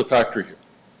want to build a factory here.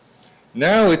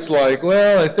 Now it's like,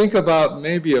 well, I think about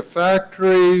maybe a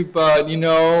factory, but you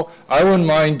know, I wouldn't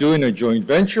mind doing a joint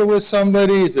venture with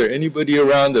somebody. Is there anybody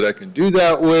around that I can do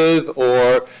that with?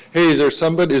 Or, hey, is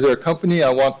there a company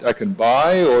I can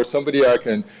buy, or somebody I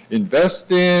can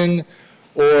invest in?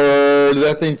 Or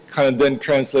that thing kind of then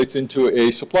translates into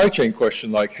a supply chain question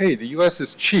like, hey, the US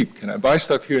is cheap. Can I buy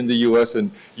stuff here in the US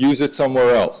and use it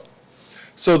somewhere else?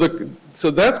 So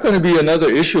that's going to be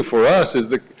another issue for us, is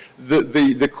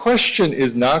the question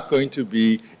is not going to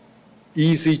be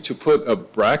easy to put a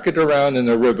bracket around and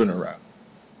a ribbon around.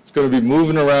 It's going to be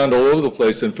moving around all over the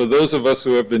place. And for those of us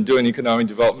who have been doing economic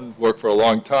development work for a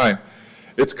long time,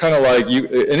 it's kind of like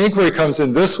an inquiry comes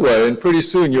in this way, and pretty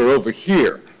soon you're over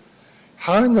here.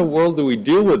 How in the world do we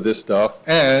deal with this stuff?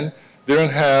 And they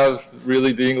don't have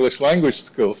really the English language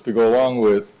skills to go along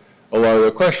with a lot of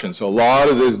the questions. So a lot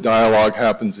of this dialogue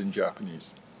happens in Japanese.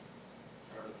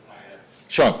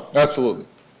 Sean, absolutely.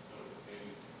 So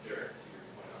maybe Derek, to your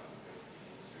point on the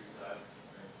industry side,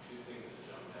 two things that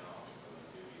jumped out from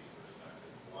the duties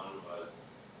perspective. One was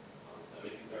on the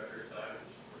semiconductor side,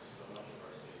 which is where so much of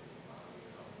our state's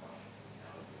economy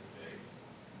is based.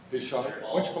 Hey, Sean,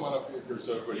 why don't you come on up here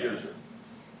so everybody hears you?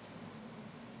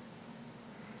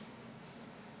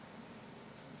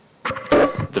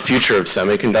 The future of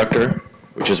semiconductor,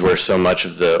 which is where so much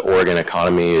of the Oregon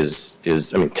economy is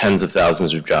I mean, tens of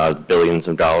thousands of jobs, billions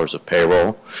of dollars of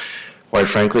payroll. Quite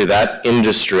frankly, that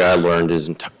industry I learned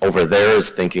is over there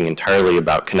is thinking entirely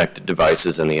about connected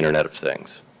devices and the Internet of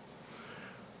Things.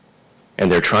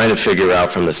 And they're trying to figure out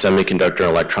from the semiconductor and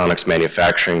electronics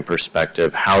manufacturing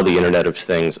perspective how the Internet of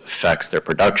Things affects their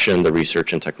production, the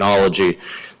research and technology,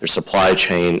 their supply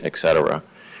chain, et cetera.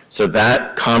 So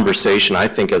that conversation, I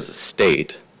think, as a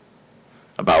state,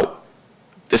 about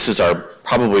this is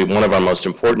probably one of our most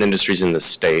important industries in the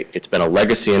state. It's been a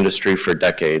legacy industry for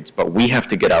decades, but we have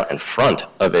to get out in front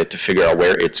of it to figure out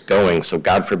where it's going. So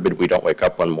God forbid we don't wake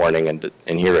up one morning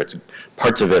and hear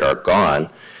parts of it are gone.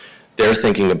 They're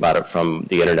thinking about it from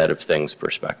the Internet of Things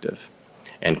perspective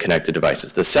and connected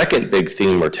devices. The second big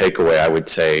theme or takeaway I would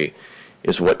say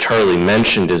is what Charlie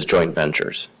mentioned is joint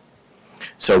ventures.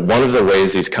 So one of the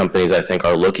ways these companies, I think,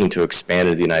 are looking to expand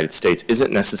in the United States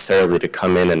isn't necessarily to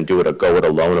come in and do a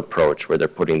go-it-alone approach where they're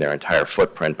putting their entire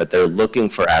footprint, but they're looking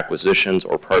for acquisitions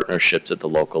or partnerships at the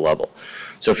local level.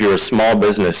 So if you're a small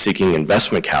business seeking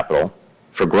investment capital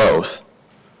for growth,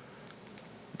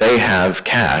 they have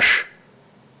cash,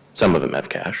 some of them have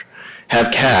cash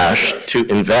to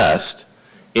invest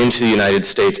into the United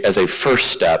States as a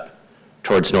first step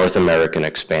towards North American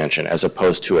expansion, as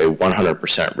opposed to a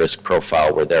 100% risk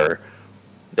profile where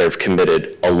they've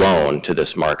committed alone to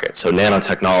this market. So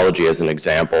nanotechnology, as an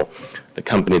example, the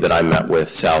company that I met with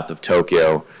south of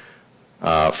Tokyo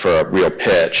for a real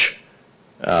pitch,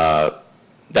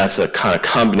 that's a kind of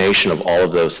combination of all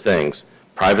of those things.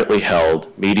 Privately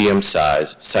held, medium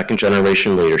size, second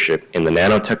generation leadership in the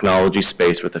nanotechnology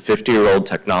space with a 50-year-old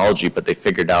technology, but they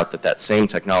figured out that that same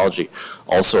technology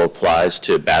also applies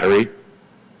to battery,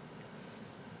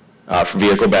 for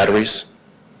vehicle batteries,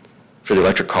 for the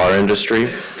electric car industry,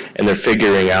 and they're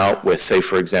figuring out with, say,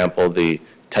 for example, the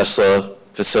Tesla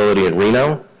facility in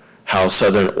Reno, how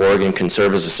Southern Oregon can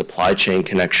serve as a supply chain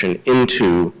connection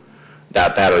into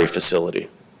that battery facility,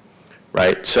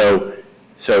 right? So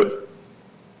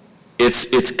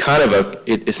it's kind of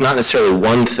it's not necessarily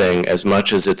one thing as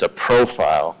much as it's a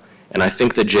profile, and I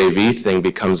think the JV thing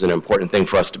becomes an important thing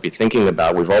for us to be thinking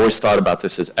about. We've always thought about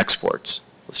this as exports.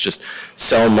 Let's just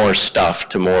sell more stuff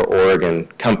to more Oregon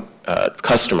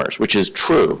customers, which is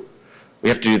true. We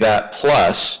have to do that.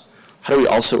 Plus, how do we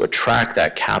also attract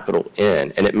that capital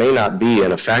in? And it may not be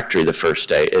in a factory the first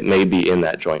day. It may be in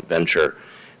that joint venture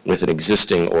with an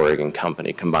existing Oregon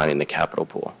company combining the capital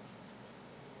pool.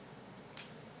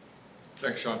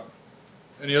 Thanks, Sean.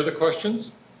 Any other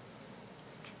questions?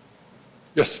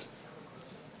 Yes.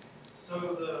 So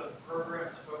the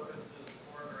program's focus is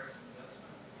foreign direct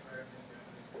investment, attracting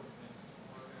Japanese companies to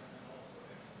Oregon and also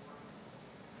exports.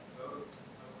 Both,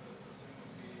 I would assume,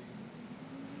 would be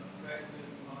affected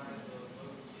by the low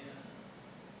yen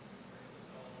or the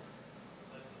dollar.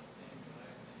 So that's a thing that I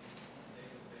see on a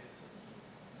daily basis.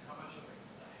 How much of a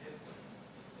headwind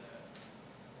is that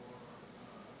for the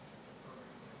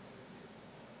program's activities?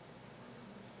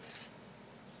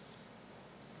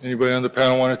 Anybody on the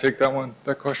panel want to take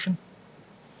that question?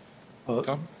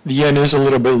 Tom? The yen is a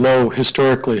little bit low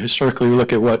historically. Historically, we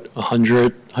look at what,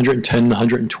 100, 110,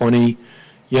 120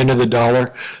 yen to the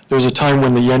dollar. There was a time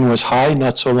when the yen was high,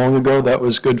 not so long ago. That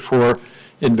was good for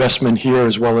investment here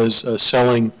as well as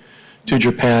selling to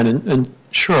Japan. And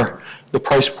sure, the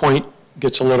price point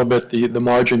gets a little bit, the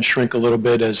margins shrink a little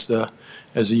bit as the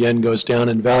yen goes down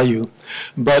in value.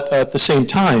 But at the same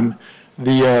time,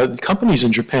 the companies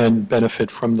in Japan benefit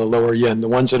from the lower yen, the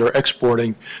ones that are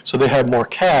exporting, so they have more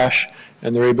cash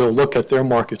and they're able to look at their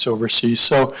markets overseas.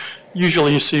 So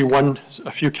usually you see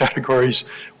a few categories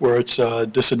where it's a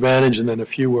disadvantage and then a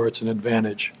few where it's an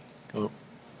advantage.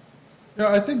 Yeah,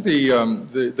 I think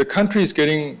the country is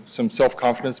getting some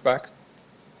self-confidence back.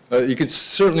 You can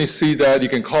certainly see that. You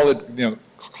can call it,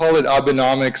 call it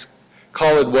Abenomics,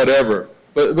 call it whatever.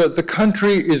 But the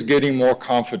country is getting more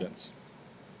confidence.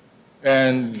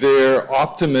 And their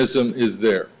optimism is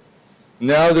there.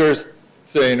 Now they're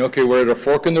saying, okay, we're at a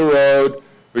fork in the road.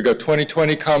 We've got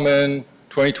 2020 coming,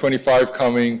 2025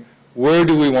 coming. Where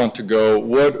do we want to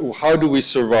go? How do we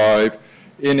survive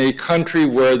in a country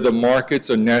where the markets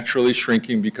are naturally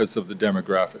shrinking because of the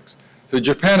demographics? So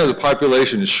Japan as a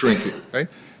population is shrinking, right?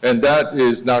 And that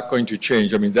is not going to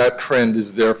change. I mean, that trend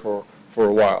is there for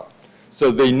a while. So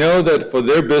they know that for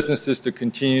their businesses to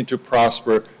continue to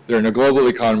prosper, they're in a global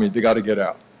economy, they got to get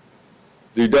out.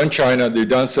 They've done China, they've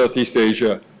done Southeast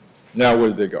Asia, now where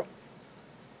do they go?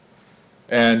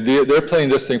 And they're playing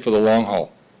this thing for the long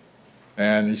haul.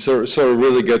 And you sort of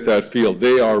really get that feel.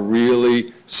 They are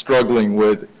really struggling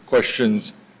with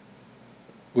questions,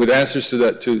 with answers to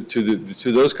that,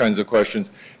 to those kinds of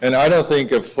questions. And I don't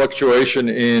think a fluctuation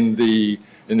in the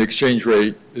exchange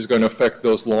rate is going to affect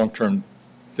those long-term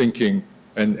thinking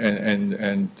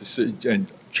and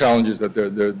challenges that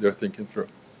they're thinking through.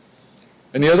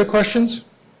 Any other questions?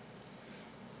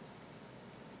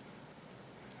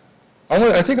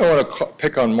 I think I want to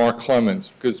pick on Mark Clemens,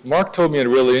 because Mark told me a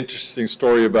really interesting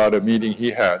story about a meeting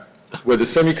he had with the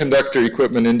Semiconductor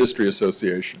Equipment Industry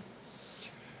Association.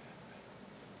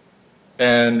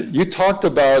 And you talked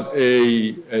about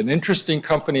an interesting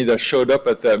company that showed up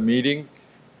at that meeting.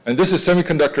 And this is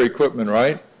semiconductor equipment,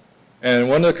 right? And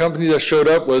one of the companies that showed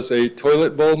up was a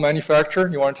toilet bowl manufacturer.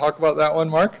 You want to talk about that one,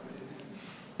 Mark?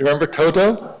 You remember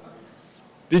Toto?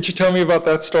 Did you tell me about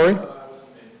that story?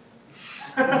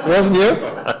 It wasn't you?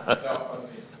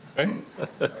 Okay.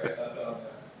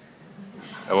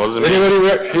 It wasn't me.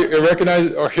 Anybody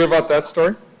recognize or hear about that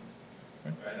story?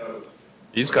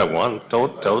 He's got one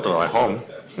Toto at home.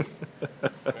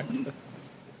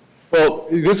 Well,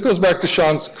 this goes back to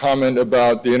Sean's comment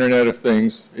about the Internet of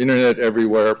Things, Internet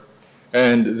everywhere,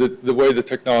 and the way the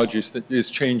technology is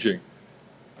changing.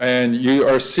 And you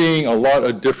are seeing a lot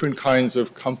of different kinds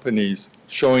of companies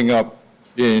showing up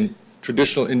in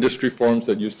traditional industry forms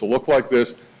that used to look like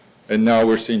this, and now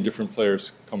we're seeing different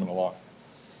players coming along.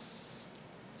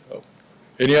 So,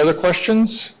 any other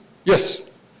questions?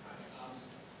 Yes?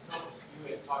 You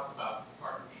had talked about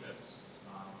partnerships.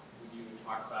 You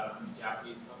talked about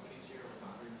Japanese companies here with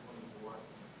 124.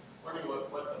 Wondering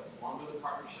what the form of the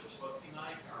partnership's looking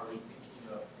like. Are we thinking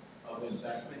of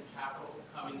investment capital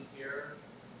coming here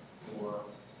for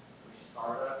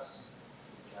startups?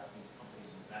 Japanese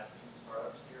companies investing in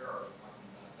startups here, or are we talking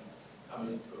about them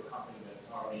coming into a company that's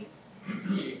already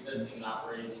existing and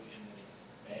operating and then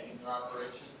expanding their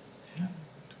operations?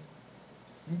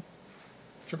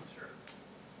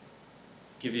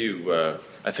 Give you,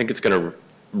 I think it's going to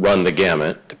run the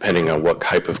gamut depending on what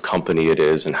type of company it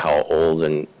is and how old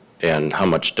and how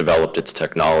much developed its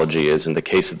technology is. In the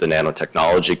case of the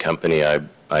nanotechnology company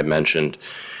I mentioned,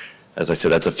 as I said,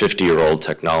 that's a 50-year-old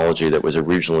technology that was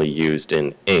originally used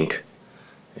in ink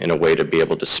in a way to be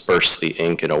able to disperse the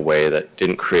ink in a way that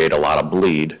didn't create a lot of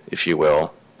bleed, if you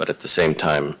will, but at the same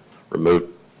time remove,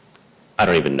 I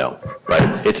don't even know,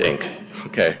 right? It's ink,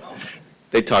 okay?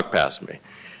 They talk past me.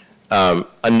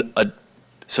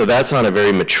 So that's on a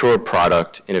very mature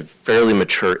product in a fairly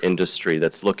mature industry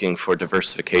that's looking for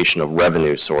diversification of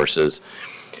revenue sources.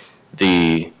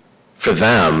 For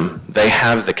them, they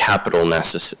have the capital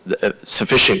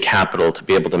sufficient capital to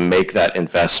be able to make that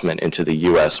investment into the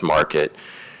U.S. market.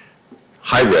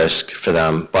 High risk for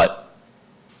them, but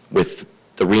with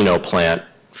the Reno plant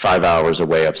 5 hours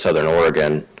away of Southern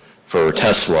Oregon for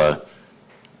Tesla,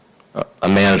 a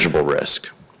manageable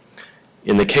risk.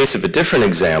 In the case of a different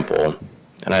example,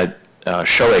 and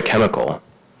Shoei Chemical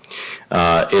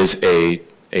is a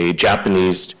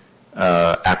Japanese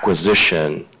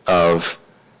acquisition of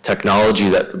technology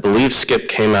that I believe, Skip,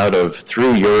 came out of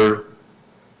through your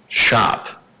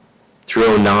shop,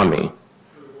 through Onami.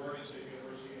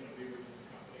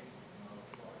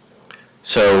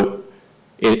 So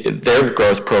their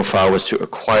growth profile was to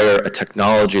acquire a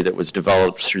technology that was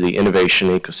developed through the innovation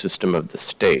ecosystem of the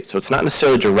state. So it's not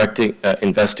necessarily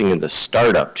investing in the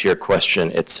startup, to your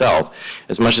question itself,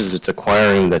 as much as it's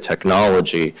acquiring the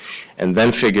technology and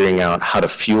then figuring out how to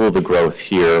fuel the growth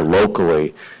here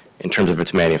locally in terms of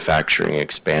its manufacturing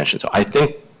expansion. So I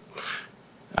think,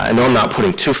 I know I'm not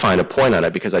putting too fine a point on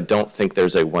it because I don't think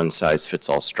there's a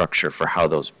one-size-fits-all structure for how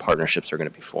those partnerships are going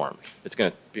to be formed. It's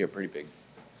going to be a pretty big.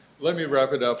 Let me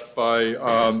wrap it up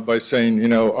by saying, you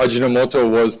know, Ajinomoto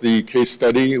was the case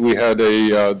study. We had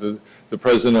the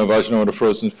president of Ajinomoto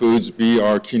Frozen Foods be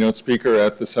our keynote speaker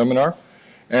at the seminar.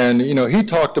 And, you know, he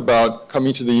talked about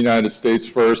coming to the United States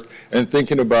first and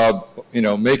thinking about, you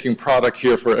know, making product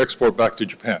here for export back to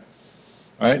Japan,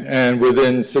 right? And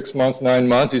within 6 months, 9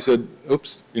 months, he said,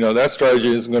 oops, you know, that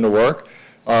strategy isn't going to work.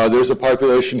 There's a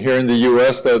population here in the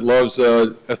U.S. that loves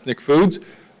ethnic foods.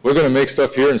 We're going to make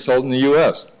stuff here and sell it in the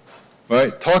U.S.,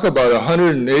 right? Talk about a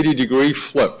 180-degree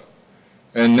flip.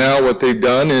 And now what they've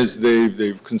done is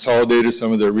they've consolidated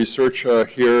some of their research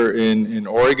here in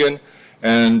Oregon,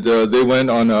 and they went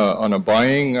on a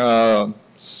buying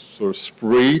sort of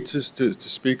spree to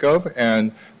speak of,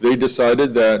 and they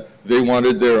decided that they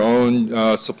wanted their own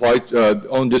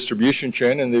own distribution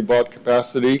chain, and they bought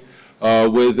capacity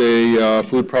with a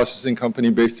food processing company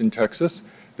based in Texas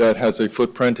that has a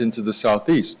footprint into the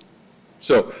Southeast.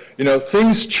 So, you know,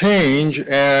 things change,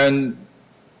 and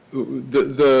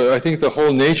I think the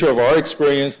whole nature of our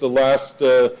experience the last,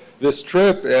 this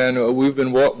trip, and we've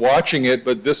been watching it,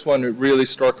 but this one it really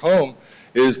struck home,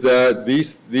 is that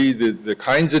the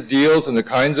kinds of deals and the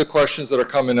kinds of questions that are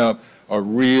coming up are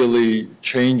really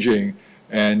changing,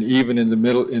 and even in the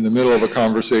middle of a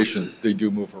conversation, they do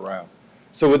move around.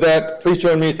 So with that, please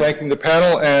join me in thanking the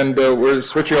panel, and we're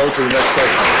switching over to the next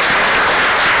section.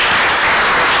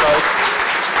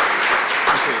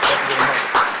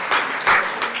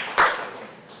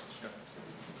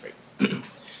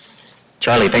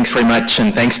 Charlie, thanks very much,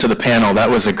 and thanks to the panel. That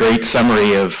was a great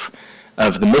summary of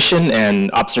the mission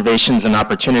and observations and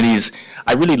opportunities.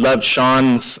 I really loved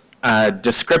Sean's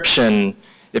description,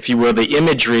 if you will, the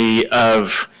imagery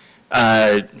of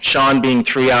Sean being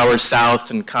 3 hours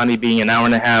south and Connie being an hour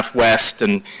and a half west,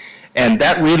 and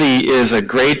that really is a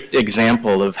great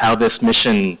example of how this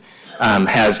mission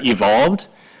has evolved.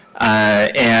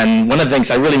 And one of the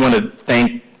things I really want to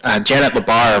thank Janet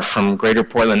Labar from Greater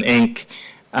Portland, Inc.,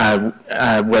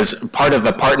 was part of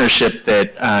the partnership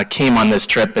that came on this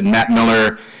trip, and Matt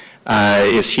Miller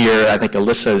is here, I think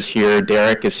Alyssa is here,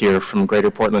 Derek is here from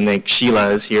Greater Portland, Inc.,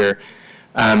 Sheila is here.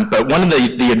 But one of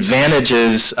the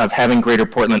advantages of having Greater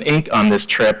Portland, Inc. on this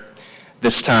trip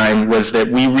this time was that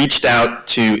we reached out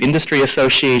to industry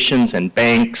associations and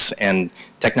banks and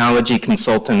technology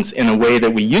consultants in a way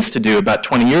that we used to do about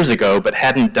 20 years ago, but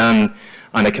hadn't done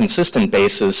on a consistent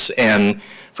basis. And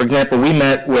for example, we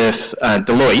met with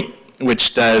Deloitte,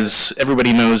 which does,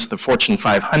 everybody knows the Fortune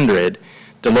 500.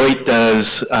 Deloitte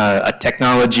does a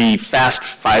technology Fast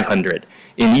 500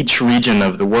 in each region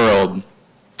of the world.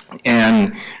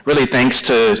 And really thanks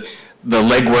to the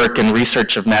legwork and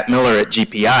research of Matt Miller at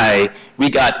GPI, we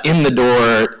got in the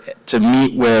door to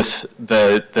meet with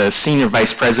the senior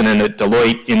vice president at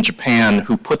Deloitte in Japan,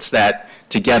 who puts that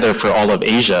together for all of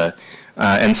Asia.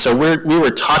 And so we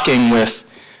were talking with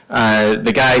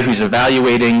the guy who's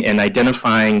evaluating and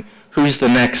identifying who's the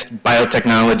next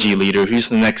biotechnology leader, who's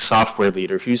the next software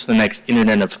leader, who's the next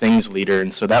Internet of Things leader.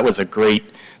 And so that was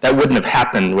that wouldn't have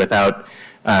happened without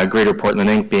Greater Portland,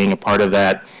 Inc. being a part of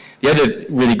that. The other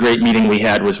really great meeting we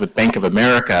had was with Bank of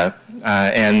America.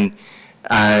 And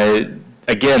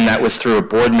again, that was through a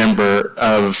board member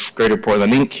of Greater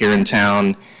Portland, Inc. here in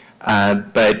town.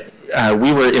 But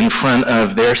we were in front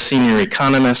of their senior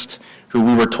economist, who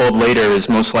we were told later is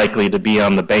most likely to be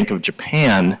on the Bank of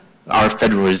Japan, our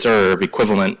Federal Reserve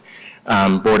equivalent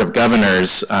Board of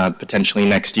Governors potentially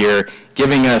next year,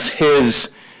 giving us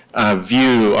his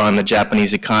view on the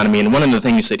Japanese economy. And one of the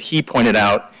things that he pointed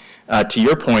out, to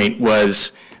your point,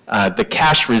 was the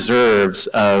cash reserves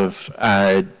of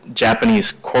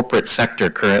Japanese corporate sector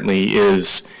currently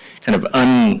is kind of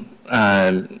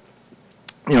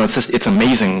it's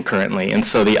amazing currently. And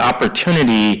so the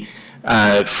opportunity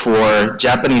for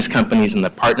Japanese companies and the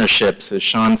partnerships, as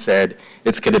Sean said,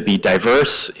 it's going to be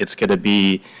diverse. It's going to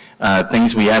be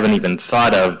things we haven't even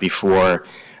thought of before.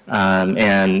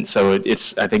 And so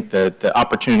I think the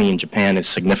opportunity in Japan is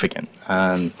significant.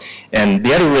 And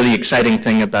the other really exciting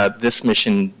thing about this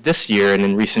mission this year and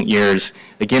in recent years,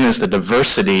 again, is the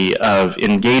diversity of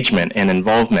engagement and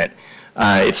involvement.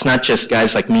 It's not just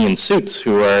guys like me in suits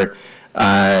who are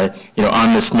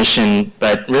on this mission,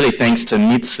 but really thanks to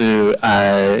Mitsu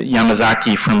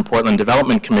Yamazaki from Portland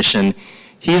Development Commission,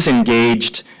 he's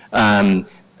engaged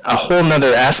a whole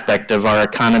nother aspect of our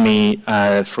economy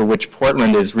for which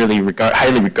Portland is really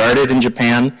highly regarded in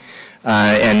Japan.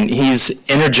 And he's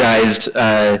energized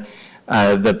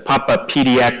the pop-up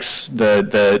PDX,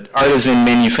 the artisan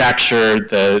manufacturer,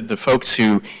 the folks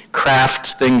who craft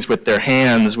things with their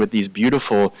hands with these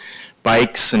beautiful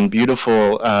bikes and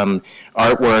beautiful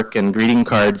artwork and greeting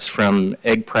cards from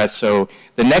Egg Press. So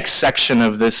the next section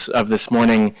of this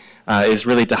morning is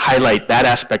really to highlight that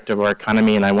aspect of our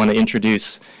economy, and I want to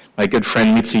introduce my good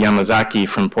friend Mitsu Yamazaki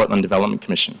from Portland Development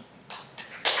Commission.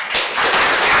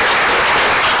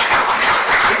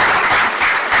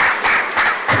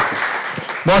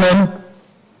 Morning.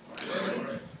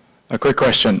 A quick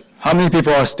question. How many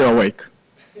people are still awake?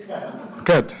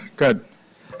 Good, good.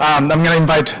 I'm going to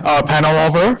invite our panel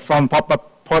over from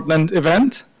Pop-Up Portland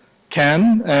event,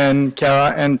 Ken and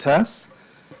Kara and Tess.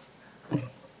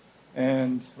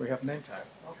 And we have name tags.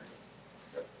 Awesome.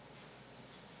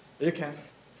 You can.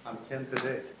 I'm 10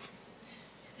 today.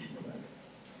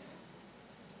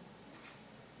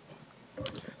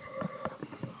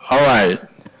 All right.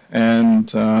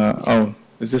 And, oh,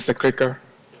 is this the clicker?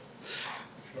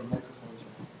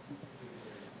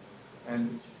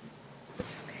 And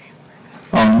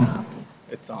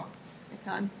it's on. It's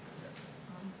on.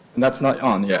 And that's not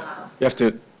on yet. You have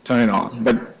to turn it on,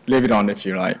 but leave it on if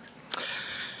you like.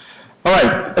 All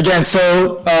right, again,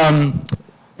 so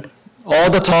all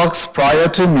the talks prior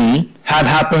to me had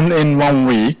happened in 1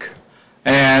 week,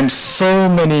 and so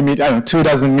many meetings, I don't know,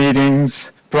 24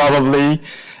 meetings probably,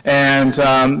 and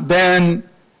then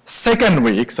second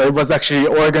week, so it was actually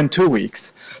Oregon 2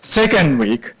 weeks. Second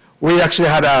week, we actually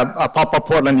had a Pop-Up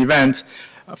Portland event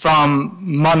from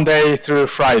Monday through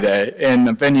Friday in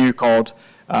a venue called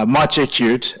Machi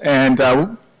Cute, and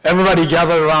everybody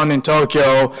gathered around in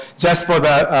Tokyo just for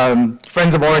the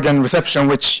Friends of Oregon reception,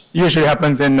 which usually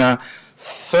happens in the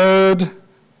third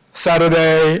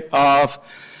Saturday of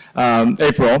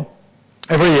April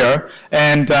every year.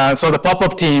 And so the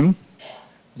pop-up team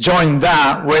joined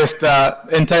that with the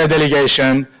entire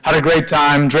delegation, had a great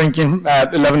time drinking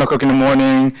at 11 o'clock in the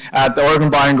morning at the Oregon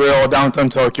Bar and Grill downtown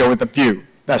Tokyo with a view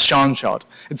that Sean shot.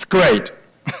 It's great.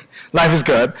 Life is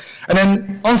good. And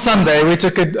then on Sunday, we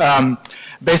took it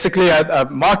basically a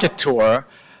market tour,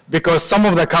 because some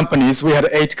of the companies, we had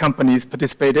 8 companies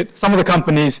participated, some of the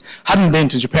companies hadn't been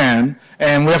to Japan,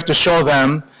 and we have to show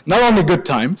them not only good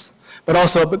times, but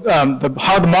also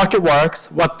how the market works,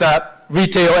 what the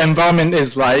retail environment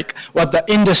is like, what the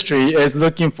industry is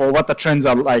looking for, what the trends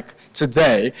are like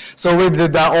today. So we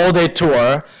did that all-day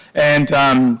tour, and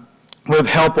with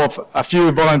help of a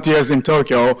few volunteers in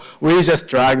Tokyo, we just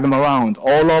dragged them around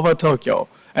all over Tokyo.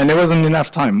 And there wasn't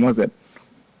enough time, was it?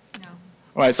 No.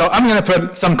 All right, so I'm going to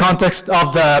put some context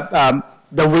of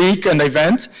the week and the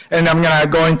event, and I'm going to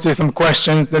go into some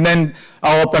questions, and then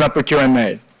I'll open up a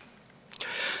Q&A.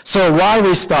 So why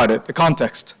we started, the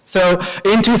context. So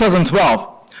in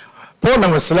 2012,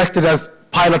 Portland was selected as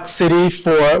pilot city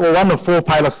for, well, one of 4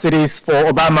 pilot cities for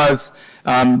Obama's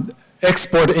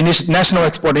national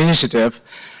export initiative.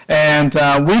 And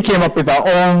we came up with our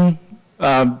own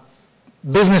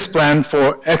business plan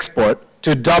for export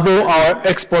to double our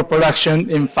export production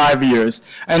in 5 years.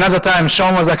 And at the time,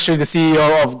 Sean was actually the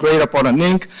CEO of Greater Portland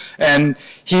Inc., and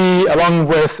he, along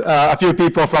with a few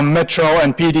people from Metro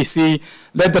and PDC,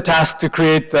 led the task to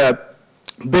create the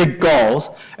big goals.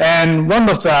 And one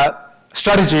of the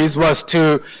strategies was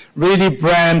to really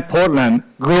brand Portland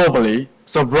globally,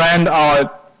 so brand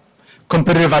our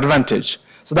competitive advantage.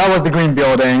 So that was the green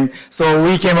building. So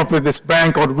we came up with this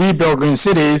brand called We Build Green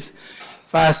Cities.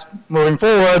 Fast moving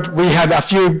forward, we had a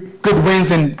few good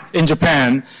wins in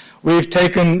Japan. We've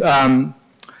taken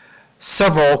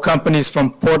several companies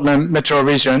from Portland metro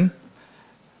region,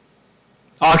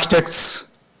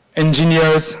 architects,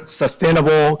 engineers,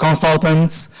 sustainable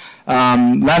consultants,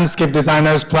 landscape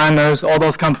designers, planners, all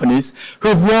those companies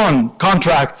who've won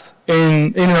contracts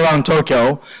in and around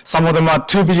Tokyo. Some of them are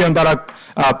 $2 billion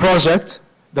projects.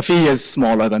 The fee is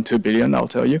smaller than $2 billion, I'll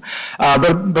tell you,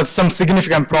 but some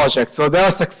significant projects. So there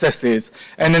are successes.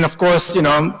 And then, of course, you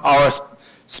know, our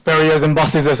superiors and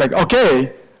bosses are like,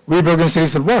 okay, We Build Green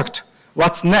Cities have worked.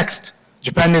 What's next?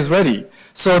 Japan is ready.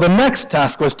 So the next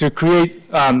task was to create,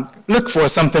 look for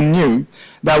something new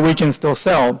that we can still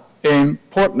sell in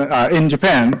Portland, in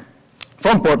Japan,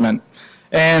 from Portland.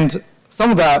 And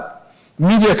some of the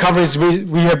media coverage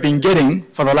we have been getting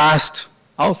for the last,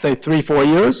 I'll say 3-4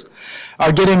 years,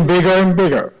 are getting bigger and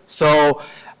bigger. So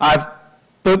I've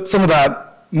put some of the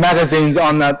magazines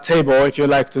on that table if you'd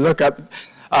like to look at.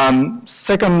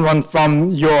 Second one from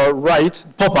your right,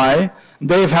 Popeye,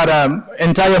 they've had an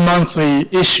entire monthly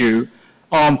issue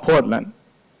on Portland.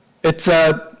 It's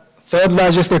a 3rd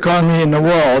largest economy in the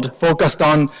world, focused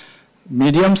on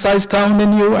medium-sized town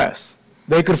in the US.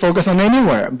 They could focus on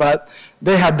anywhere, but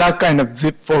they had that kind of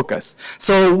zip focus.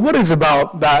 So what is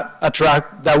about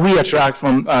that we attract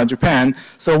from Japan?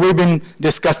 So we've been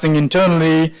discussing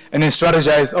internally and then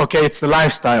strategize, okay, it's the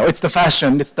lifestyle, it's the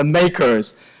fashion, it's the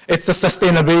makers, it's the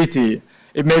sustainability,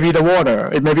 it may be the water,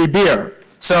 it may be beer.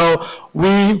 So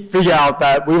we figure out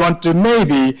that we want to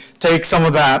maybe take some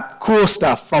of that cool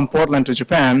stuff from Portland to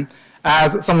Japan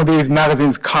as some of these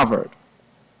magazines covered.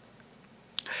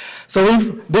 So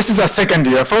this is our second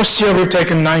year. First year we've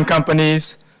taken 9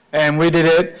 companies, and we did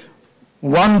it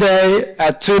one day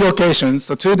at 2 locations,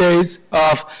 so 2 days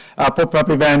of pop-up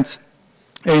event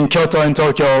in Kyoto and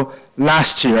Tokyo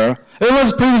last year. It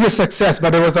was a pretty good success,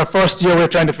 but it was our first year we were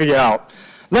trying to figure out.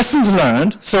 Lessons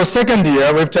learned, so second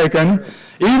year we've taken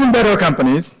even better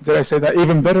companies, did I say that,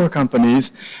 even better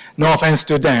companies, no offense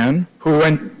to Dan, who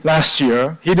went last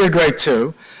year, he did great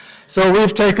too. So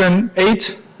we've taken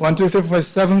 8, 1, 2, 3, 4,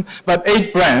 7, but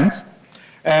 8 brands,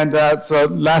 and so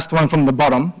last one from the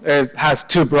bottom has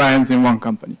 2 brands in one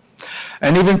company.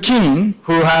 And even Keen,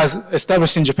 who has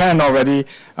established in Japan already,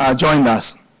 joined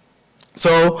us.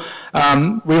 So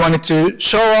we wanted to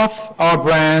show off our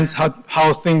brands,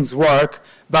 how things work,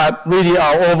 but really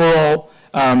our overall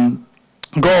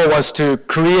goal was to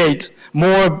create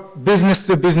more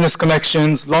business-to-business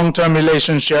connections, long-term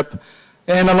relationship,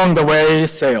 and along the way,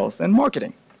 sales and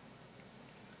marketing.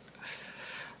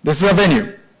 This is a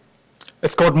venue.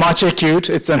 It's called Machi Cute.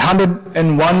 It's a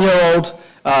 101-year-old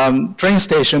train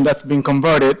station that's been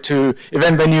converted to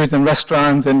event venues and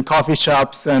restaurants and coffee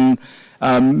shops and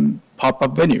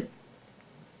pop-up venue.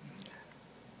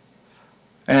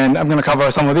 And I'm going to cover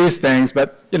some of these things,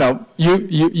 but you know,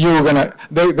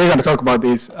 they're going to talk about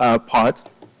these parts.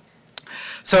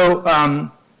 So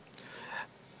I'm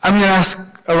going to ask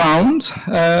a round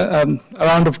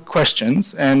of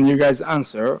questions, and you guys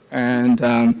answer, and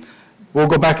we'll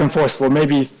go back and forth for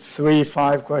maybe 3,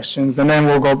 5 questions, and then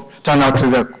we'll turn out to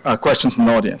the questions from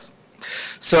the audience.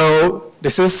 So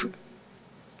this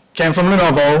came from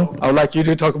Lenovo. I would like you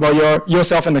to talk about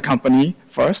yourself and the company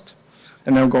first,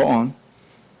 and then we'll go on.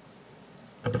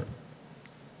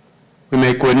 We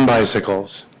make wooden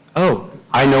bicycles. Oh.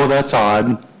 I know that's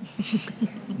odd,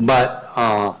 but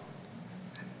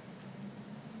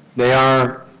they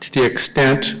are, to the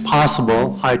extent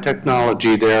possible, high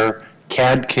technology. They're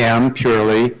CAD/CAM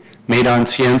purely, made on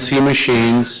CNC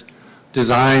machines,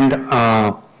 designed,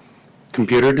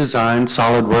 computer designed,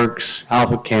 SolidWorks,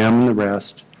 AlphaCam, and the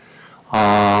rest.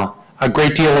 A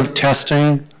great deal of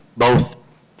testing, both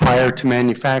prior to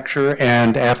manufacture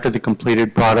and after the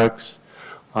completed products.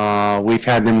 We've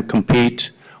had them compete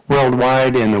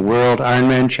worldwide in the World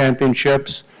Ironman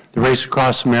Championships, the Race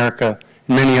Across America,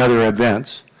 and many other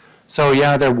events. So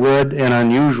yeah, they're wood and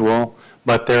unusual,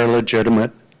 but they're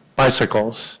legitimate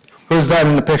bicycles. Who's that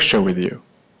in the picture with you?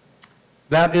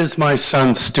 That is my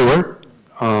son, Stuart.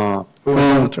 Who was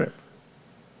on the trip?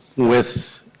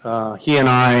 He and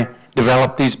I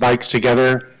developed these bikes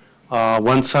together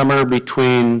one summer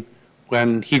between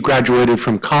when he graduated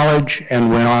from college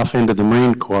and went off into the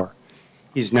Marine Corps.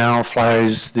 He's now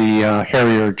flies the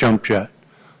Harrier jump jet.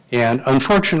 And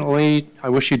unfortunately, I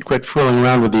wish he'd quit fooling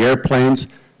around with the airplanes.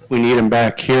 We need him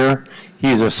back here.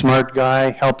 He's a smart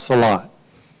guy, helps a lot.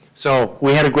 So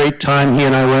we had a great time. He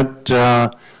and I went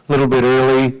a little bit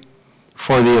early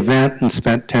for the event and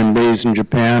spent 10 days in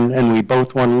Japan, and we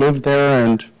both want to live there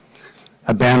and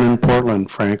abandon Portland,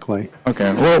 frankly.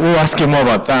 Okay, we'll ask you more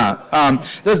about that.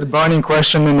 There's a burning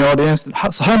question in the audience.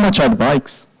 So how much are the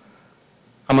bikes?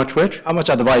 How much which? How much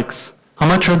are the bikes? How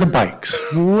much are the bikes?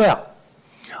 Well,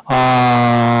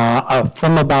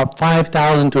 from about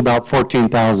 $5,000 to about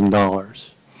 $14,000.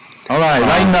 All right,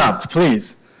 line up,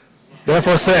 please. They're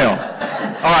for sale.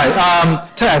 All right,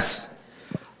 Tess,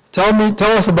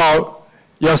 tell us about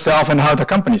yourself and how the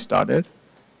company started.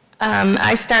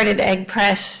 I started Egg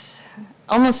Press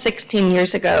almost 16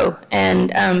 years ago,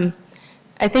 and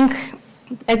I think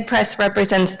Egg Press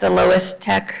represents the lowest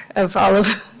tech of all of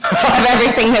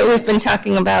everything that we've been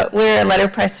talking about. We're a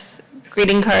letterpress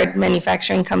greeting card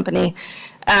manufacturing company.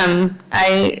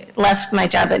 I left my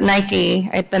job at Nike.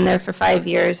 I'd been there for 5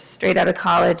 years, straight out of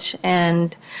college,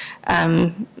 and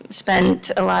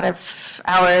spent a lot of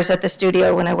hours at the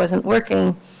studio when I wasn't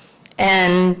working,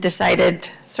 and decided,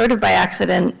 sort of by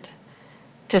accident,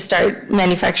 to start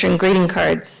manufacturing greeting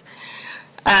cards.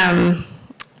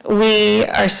 We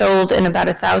are sold in about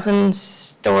 1,000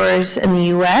 stores in the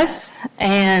US,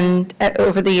 and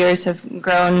over the years have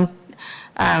grown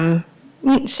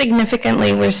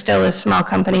significantly. We're still a small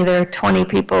company. There are 20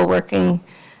 people working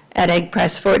at Egg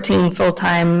Press, 14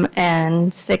 full-time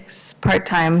and 6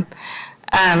 part-time.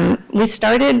 We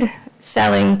started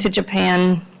selling to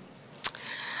Japan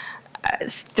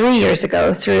 3 years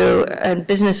ago through a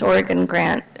Business Oregon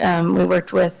grant. We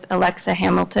worked with Alexa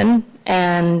Hamilton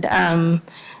and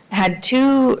had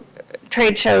 2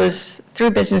 trade shows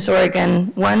through Business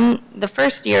Oregon. One, the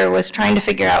first year was trying to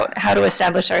figure out how to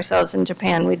establish ourselves in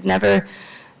Japan. We knew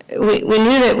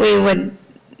that we would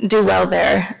do well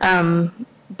there,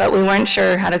 but we weren't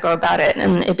sure how to go about it.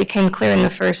 And it became clear in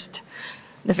the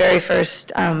very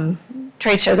first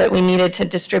trade show that we needed to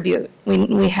distribute.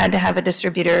 We had to have a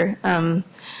distributor.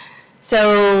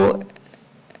 So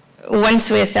once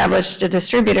we established a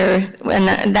distributor,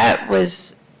 and that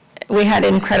was, we had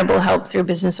incredible help through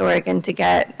Business Oregon to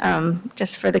get,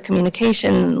 just for the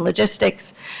communication,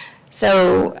 logistics.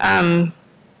 So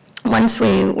once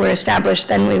we were established,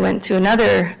 then we went to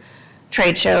another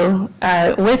trade show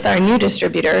with our new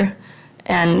distributor,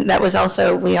 and that was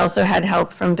also, we also had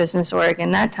help from Business Oregon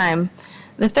that time.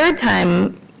 The third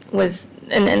time was,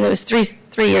 and it was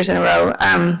three years in a row,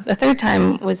 the third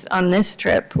time was on this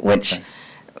trip, which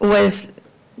was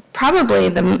probably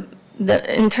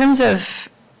in terms of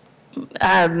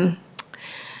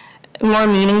more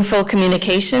meaningful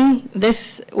communication,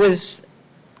 this was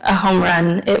a home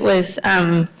run. It was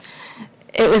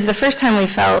the first time we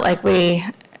felt like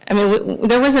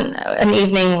there wasn't an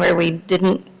evening where we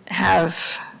didn't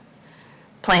have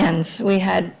plans.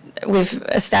 We've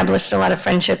established a lot of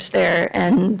friendships there,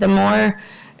 and the more,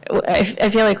 I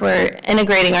feel like we're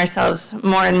integrating ourselves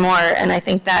more and more, and I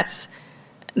think that's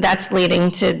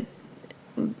leading to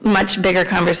much bigger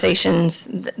conversations,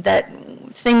 that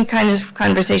same kind of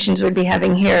conversations we'd be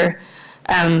having here,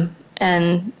 and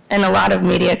a lot of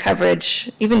media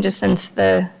coverage, even just since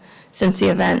the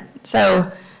event.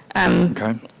 So,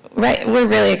 right, we're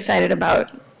really excited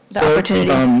about the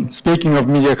opportunity. Speaking of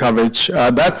media coverage,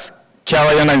 that's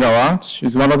Kara Yanagawa.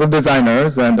 She's one of the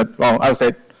designers, and I would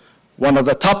say one of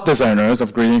the top designers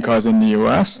of greeting cards in the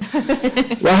U.S.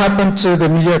 What happened to the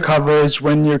media coverage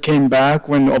when you came back,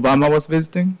 when Obama was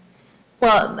visiting?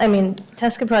 Well, I mean,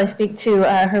 Tess could probably speak to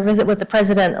her visit with the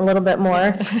president a little bit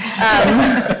more.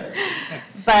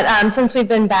 But since we've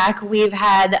been back, we've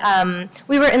had,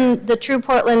 we were in the True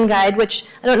Portland Guide, which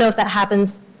I don't know if that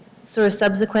happens sort of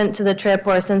subsequent to the trip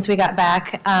or since we got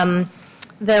back.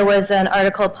 There was an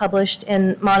article published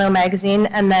in Mono magazine,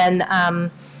 and then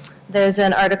there's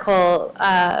an article,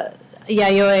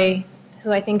 Yayoi,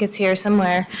 who I think is here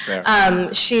somewhere,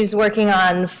 she's working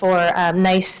on for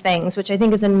Nice Things, which I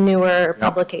think is a newer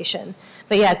publication.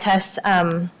 But yeah, Tess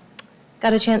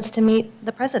got a chance to meet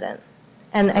the president.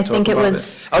 And I think it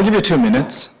was... I'll give you 2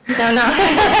 minutes. No.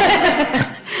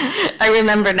 I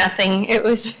remember nothing. It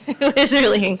was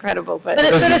really incredible. But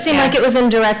it sort of seemed like it was in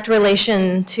direct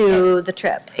relation to the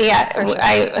trip. Yeah, sure.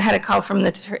 I had a call from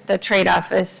the trade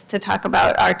office to talk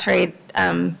about our trade,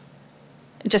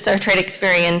 just our trade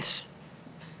experience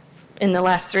in the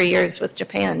last 3 years with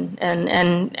Japan,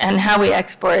 and how we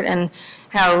export, and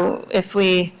how if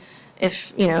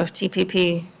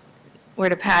TPP were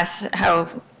to pass,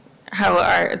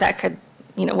 that could,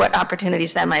 what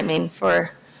opportunities that might mean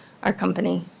for our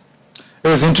company. It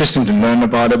was interesting to learn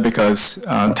about it because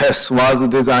Tess was a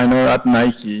designer at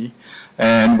Nike,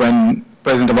 and when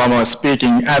President Obama was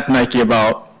speaking at Nike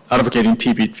about advocating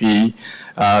TPP,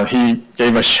 he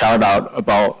gave a shout out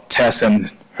about Tess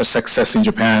and her success in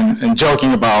Japan, and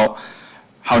joking about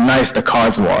how nice the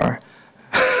cars were.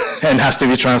 And has to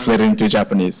be translated into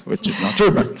Japanese, which is not true,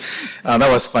 but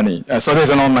that was funny. So there's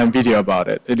an online video about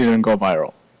it. It didn't go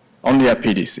viral, only at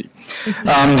PDC.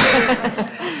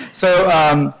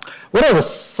 What are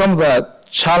some of the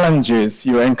challenges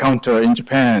you encounter in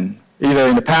Japan, either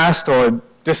in the past or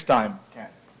this time?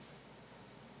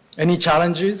 Any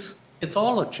challenges? It's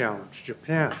all a challenge,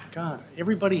 Japan. God,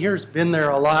 everybody here has been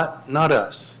there a lot, not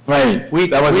us. Right,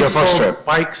 that was your first trip.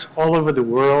 Bikes all over the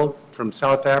world, from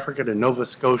South Africa to Nova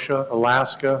Scotia,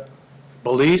 Alaska,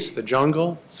 Belize, the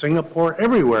jungle, Singapore,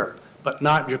 everywhere, but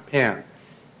not Japan.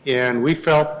 And we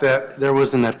felt that there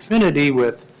was an affinity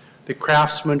with the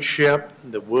craftsmanship,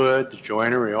 the wood, the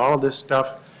joinery, all of this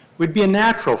stuff would be a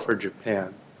natural for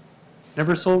Japan.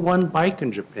 Never sold one bike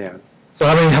in Japan. So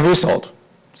how many have you sold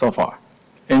so far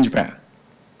in Japan?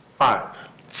 5.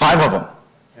 5 of them?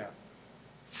 Yeah.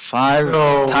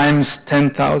 5 times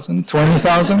 10,000,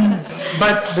 20,000?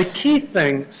 But the key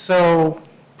thing, so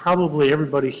probably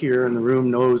everybody here in the room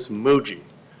knows Muji.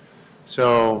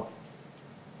 So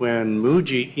when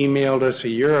Muji emailed us a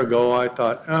year ago, I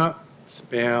thought,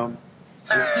 spam.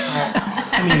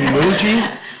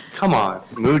 Muji? Come on,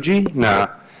 Muji? Nah.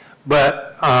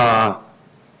 But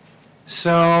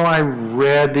so I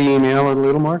read the email a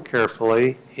little more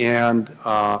carefully, and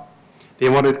they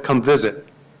wanted to come visit.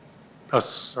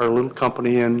 us, our little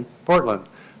company in Portland.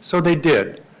 So they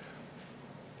did.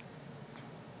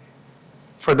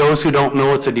 For those who don't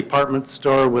know, it's a department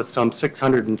store with some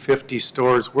 650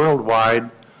 stores worldwide.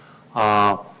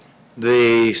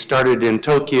 They started in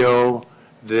Tokyo.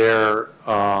 Their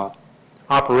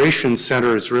operations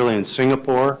center is really in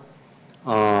Singapore.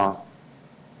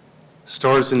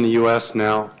 Stores in the US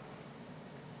now.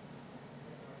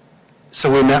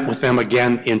 So we met with them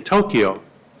again in Tokyo.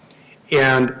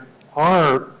 And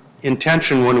our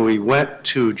intention when we went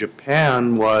to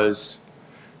Japan was,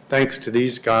 thanks to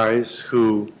these guys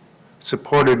who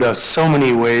supported us so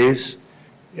many ways,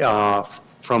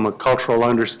 from a cultural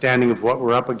understanding of what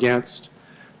we're up against,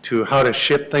 to how to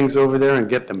ship things over there and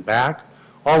get them back.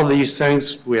 All of these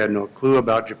things, we had no clue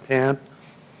about Japan,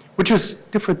 which is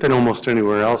different than almost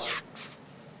anywhere else,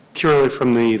 purely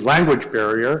from the language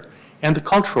barrier and the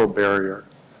cultural barrier.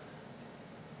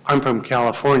 I'm from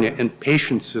California, and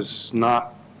patience is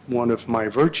not one of my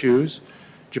virtues.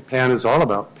 Japan is all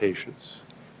about patience.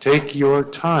 Take your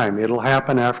time. It'll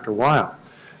happen after a while.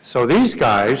 So these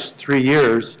guys, 3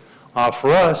 years,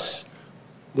 for us,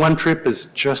 one trip is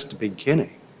just the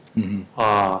beginning.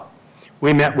 Mm-hmm.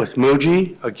 We met with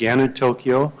Muji, again in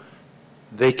Tokyo.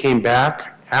 They came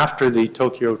back after the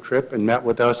Tokyo trip and met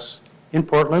with us in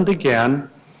Portland again.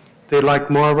 They like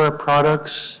more of our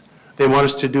products. They want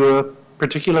us to do a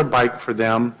particular bike for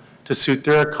them to suit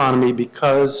their economy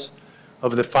because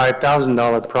of the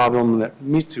 $5,000 problem that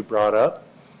Mitsu brought up.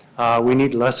 We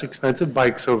need less expensive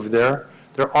bikes over there.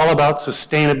 They're all about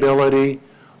sustainability,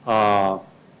 the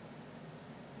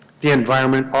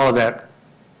environment, all of that.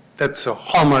 That's a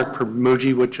hallmark for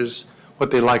Muji, which is what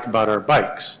they like about our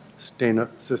bikes,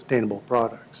 sustainable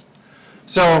products.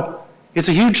 So it's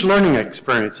a huge learning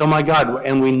experience. Oh my God,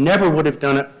 and we never would have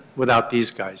done it without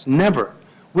these guys, never.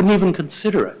 Wouldn't even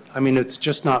consider it. I mean, it's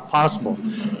just not possible.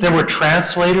 There were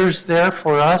translators there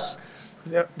for us.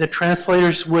 The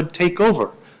translators would take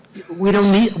over. We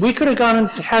could have gone and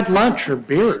had lunch or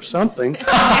beer or something.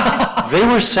 They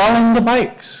were selling the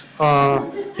bikes.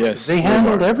 Yes. They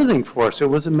handled everything for us. It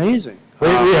was amazing. We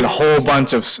had a whole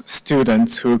bunch of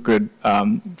students who could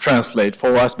translate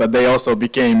for us, but they also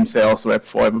became sales rep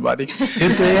for everybody.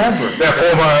 Did they ever? They're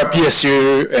former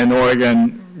PSU and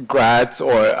Oregon grads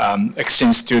or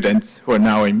exchange students who are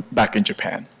now back in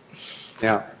Japan.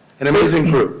 Yeah, an amazing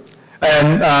group.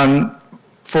 And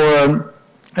for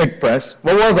Express,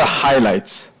 what were the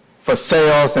highlights for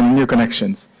sales and new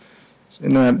connections?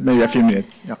 In maybe a few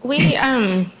minutes. Yeah. We,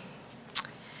 I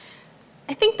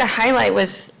think the highlight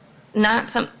was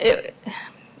not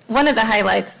one of the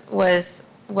highlights was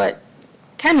what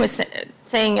Ken was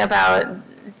saying about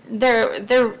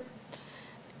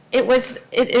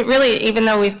it really, even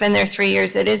though we've been there 3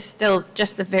 years, it is still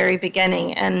just the very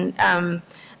beginning. And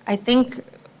I think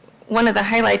one of the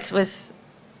highlights was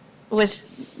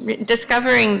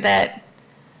discovering that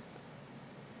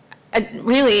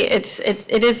really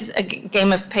it is a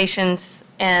game of patience,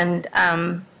 and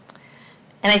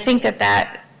I think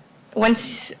that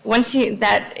once you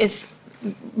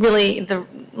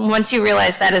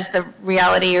realize that is the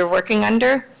reality you're working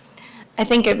under, I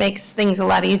think it makes things a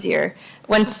lot easier.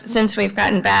 Since we've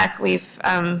gotten back, we've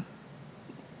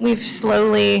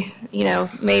slowly,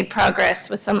 made progress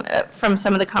with from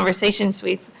some of the conversations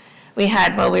we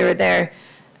had while we were there.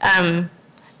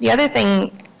 The other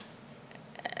thing,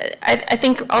 I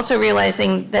think also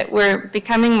realizing that we're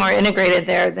becoming more integrated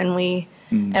there than we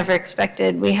ever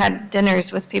expected. We had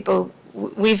dinners with people.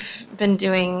 We've been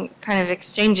doing kind of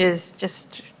exchanges,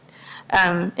 just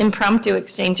impromptu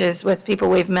exchanges with people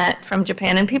we've met from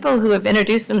Japan, and people who have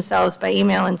introduced themselves by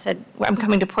email and said, I'm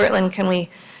coming to Portland, can I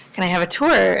have a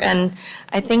tour? And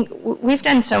I think we've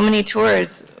done so many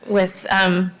tours with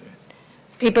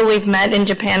people we've met in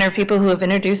Japan or people who have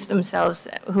introduced themselves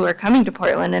who are coming to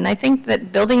Portland. And I think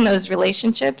that building those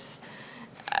relationships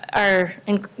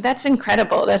that's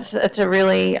incredible. That's a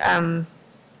really,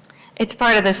 it's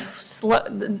part of this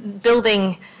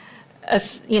building a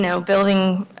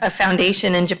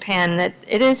foundation in Japan that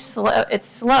it is slow. It's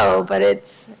slow, but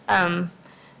it's, I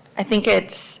think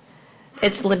it's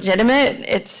legitimate.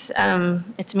 It's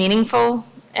meaningful,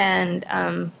 and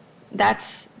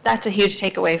that's a huge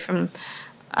takeaway from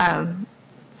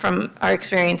our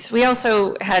experience. We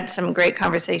also had some great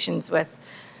conversations with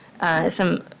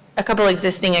a couple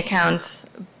existing accounts,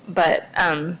 but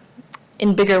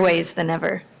in bigger ways than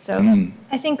ever. So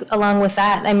I think along with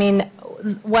that, I mean,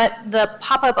 what the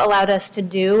pop-up allowed us to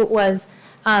do was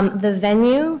the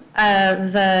venue,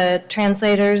 the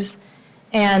translators,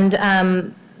 and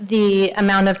the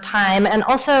amount of time, and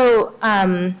also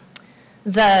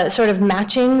the sort of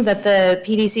matching that the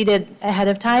PDC did ahead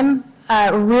of time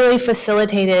really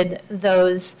facilitated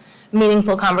those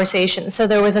meaningful conversations. So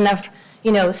there was enough,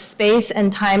 you know, space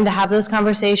and time to have those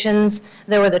conversations.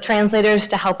 There were the translators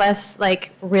to help us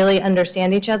like really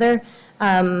understand each other.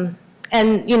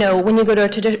 And you know, when you go to a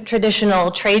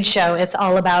traditional trade show, it's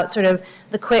all about sort of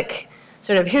the quick,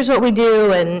 sort of here's what we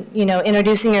do, and you know,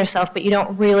 introducing yourself, but you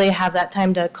don't really have that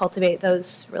time to cultivate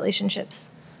those relationships.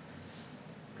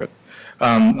 Good.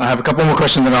 I have a couple more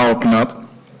questions that I'll open up.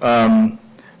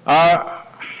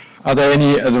 Are there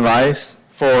any advice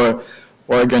for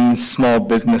Oregon small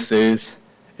businesses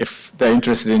if they're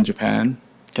interested in Japan?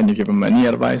 Can you give them any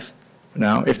advice for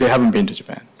now, if they haven't been to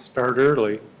Japan? Start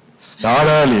early. Start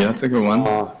early, that's a good one.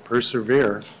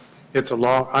 Persevere. It's a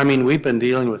long, I mean, we've been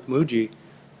dealing with Muji.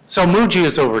 So Muji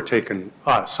has overtaken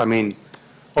us. I mean,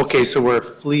 okay, so we're a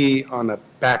flea on the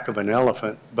back of an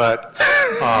elephant, but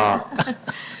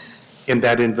and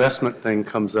that investment thing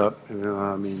comes up, you know,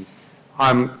 I mean,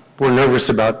 we're nervous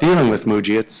about dealing with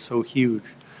Muji. It's so huge.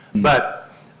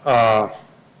 But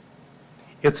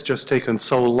it's just taken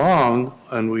so long,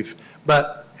 and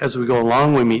but as we go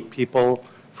along, we meet people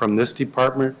from this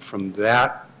department, from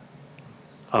that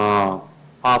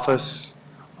office,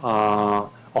 a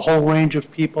whole range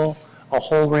of people, a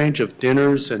whole range of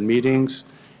dinners and meetings,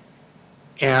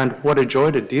 and what a joy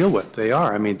to deal with they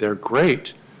are. I mean, they're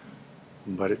great,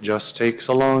 but it just takes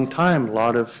a long time, a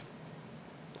lot of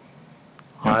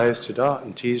I's to dot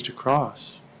and T's to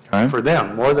cross. Okay. For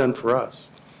them, more than for us.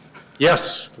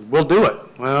 Yes, we'll do it.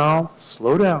 Well,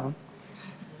 slow down.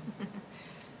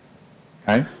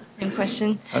 Okay. Same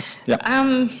question. Yeah.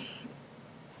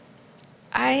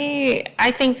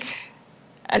 I think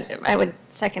I would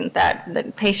second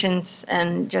that patience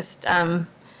and just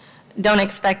don't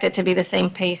expect it to be the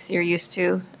same pace you're used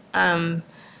to.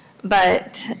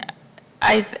 But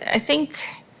I think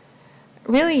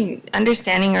really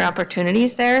understanding your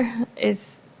opportunities there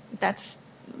that's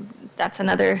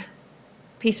another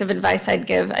piece of advice I'd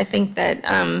give. I think that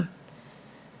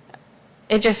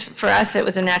it just, for us, it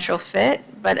was a natural fit,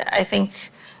 but I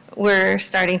think we're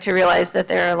starting to realize that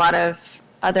there are a lot of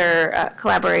other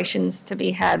collaborations to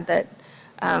be had that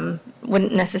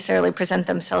wouldn't necessarily present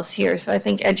themselves here. So I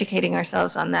think educating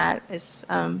ourselves on that has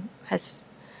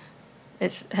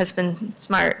been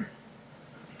smart.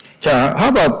 Yeah, how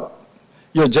about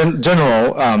your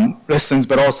general lessons,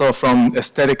 but also from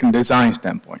aesthetic and design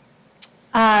standpoint?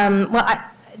 Well,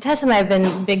 Tess and I have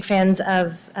been big fans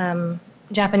of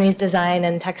Japanese design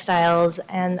and textiles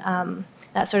and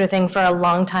that sort of thing for a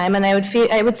long time. And I would say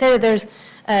that there's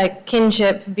a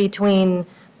kinship between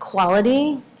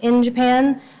quality in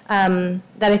Japan that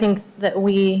I think that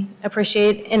we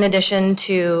appreciate, in addition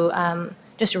to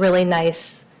just really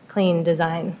nice, clean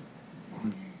design.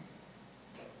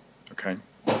 Okay.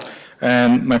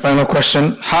 And my final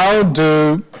question, how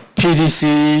do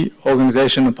PDC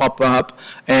organization pop-up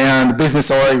and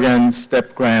Business Oregon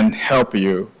STEP grant help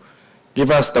you? Give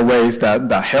us the ways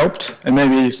that helped and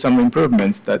maybe some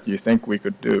improvements that you think we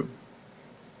could do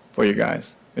for you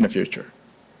guys in the future.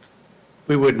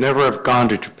 We would never have gone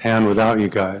to Japan without you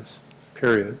guys,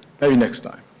 period. Maybe next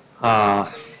time.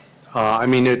 I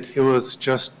mean, it was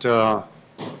just, I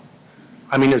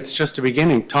mean, it's just a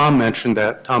beginning. Tom mentioned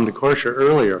that, Tom DeCourcia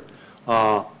earlier.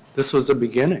 This was a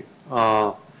beginning.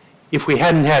 If we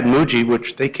hadn't had Muji,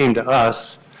 which they came to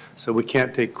us, so we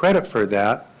can't take credit for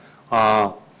that,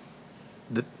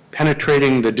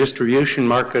 penetrating the distribution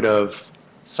market of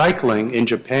cycling in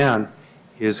Japan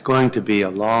is going to be a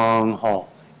long haul.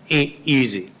 Ain't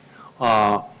easy.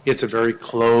 It's a very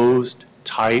closed,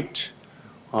 tight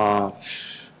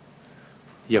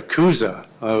yakuza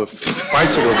of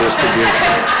bicycle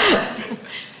distribution.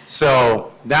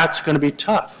 So that's going to be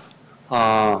tough.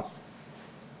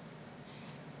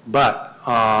 But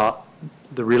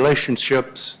the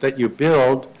relationships that you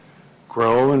build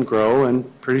grow and grow,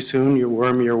 and pretty soon you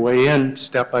worm your way in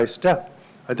step by step.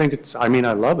 I think it's, I mean,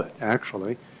 I love it,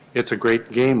 actually. It's a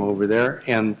great game over there,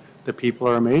 and the people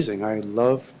are amazing. I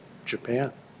love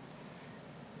Japan.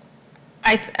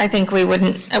 I think we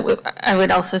wouldn't, I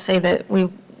would also say that we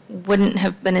wouldn't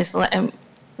have been as,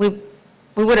 we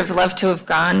would have loved to have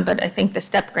gone, but I think the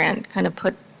STEP grant kind of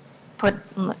put,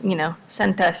 you know,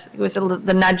 sent us, it was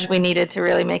the nudge we needed to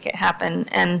really make it happen.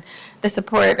 And the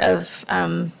support of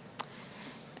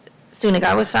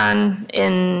Sunagawa-san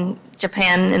in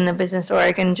Japan, in the Business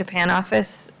Oregon Japan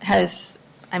office has,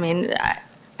 I mean,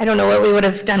 I don't know what we would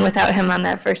have done without him on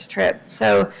that first trip.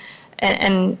 So,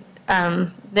 and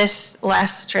this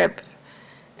last trip,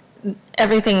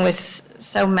 everything was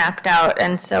so mapped out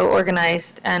and so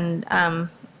organized, and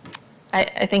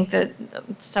I think that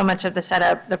so much of the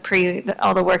setup,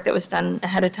 all the work that was done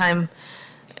ahead of time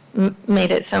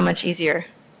made it so much easier.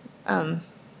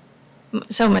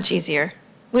 So much easier.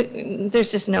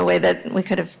 There's just no way that we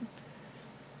could have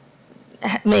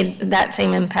made that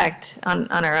same impact on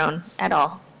our own at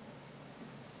all.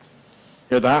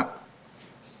 Hear that?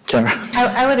 Karen?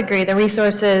 I would agree. The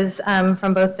resources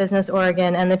from both Business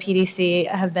Oregon and the PDC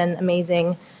have been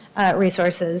amazing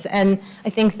resources. And I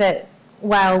think that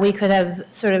while we could have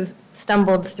sort of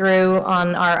stumbled through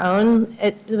on our own,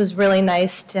 it was really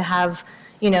nice to have,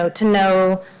 to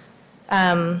know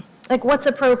like what's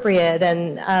appropriate,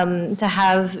 and to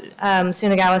have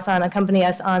Sunagawa-san accompany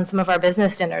us on some of our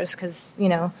business dinners, because,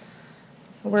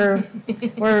 we're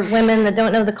women that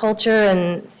don't know the culture,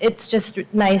 and it's just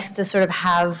nice to sort of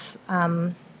have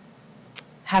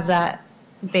that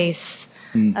base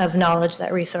of knowledge,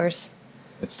 that resource.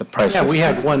 It's the priceless. Yeah, we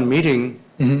had one meeting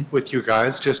with you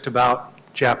guys just about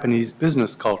Japanese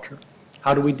business culture.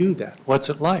 How do we do that? What's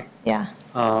it like? Yeah.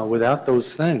 Without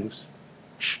those things.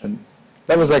 And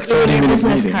that was like 30-minute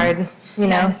business meeting. card,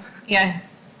 Yeah.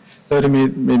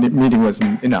 30-minute meeting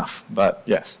wasn't enough, but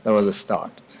yes, that was a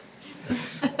start.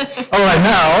 All right,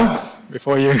 now,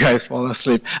 before you guys fall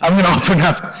asleep, I'm going to open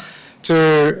up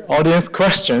to audience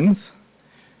questions.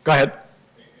 Go ahead.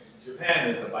 Japan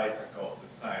is a bicycle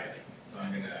society, so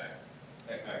I'm going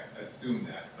to assume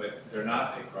that, but they're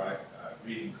not a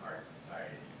greeting card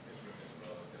society. It's a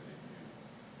relatively new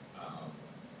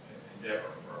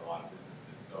endeavor for a lot of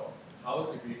businesses. So how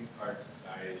is a greeting card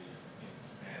society in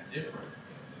Japan different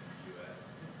than in the U.S.,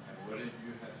 and what have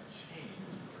you had to change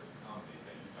for the company?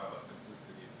 That you talk about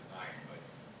simplicity of design, but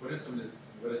what are some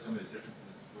of the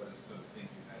differences? What are some of the things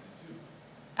you've had to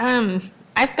do?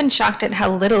 I've been shocked at how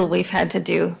little we've had to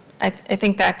do. I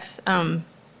think that's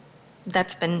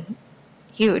been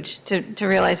huge to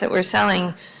realize that we're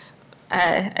selling.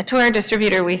 To our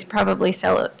distributor, we probably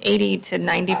sell 80 to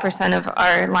 90% of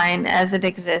our line as it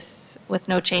exists with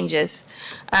no changes.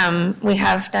 We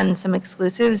have done some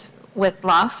exclusives with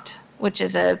Loft, which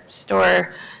is a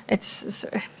store. It's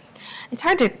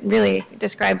hard to really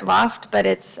describe Loft, but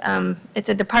it's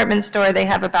a department store. They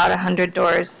have about 100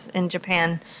 doors in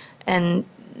Japan, and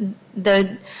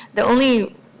the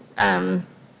only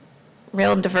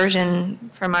real diversion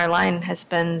from our line has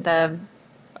been an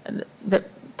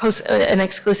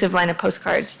exclusive line of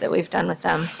postcards that we've done with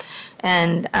them,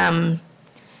 and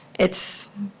it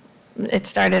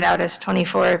started out as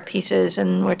 24 pieces,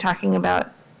 and we're talking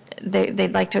about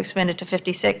they'd like to expand it to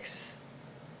 56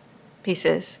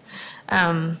 pieces.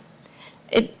 On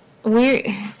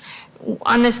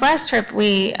this last trip,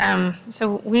 we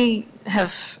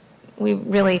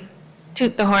really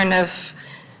toot the horn of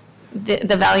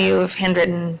the value of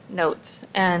handwritten notes,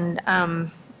 and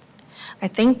I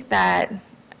think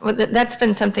that's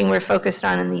been something we're focused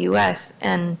on in the U.S.,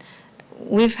 and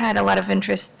we've had a lot of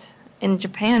interest in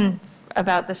Japan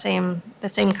about the same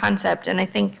concept, and I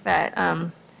think that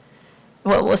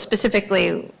well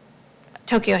specifically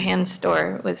Tokyo Hand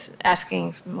Store was asking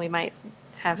if we might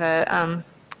have a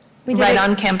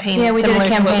write-on campaign similar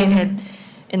to what we did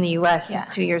in the U.S.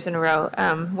 2 years in a row,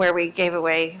 where we gave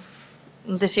away,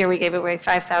 this year we gave away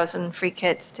 5,000 free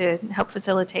kits to help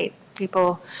facilitate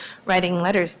people writing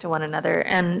letters to one another.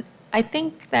 And I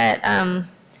think that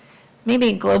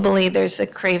maybe globally there's a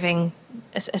craving,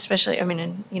 especially,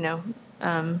 in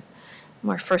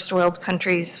more first world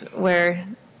countries where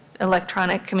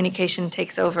electronic communication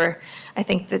takes over. I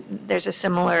think that there's a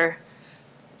similar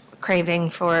craving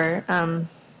for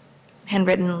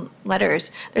handwritten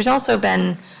letters. There's also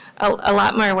been a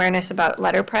lot more awareness about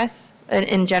letterpress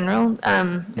in general.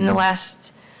 In the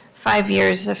last 5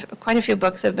 years, quite a few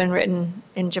books have been written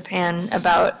in Japan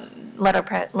about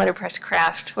letterpress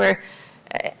craft, where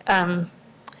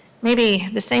maybe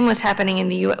the same was happening in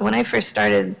the U.S. When I first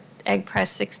started Egg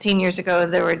Press 16 years ago,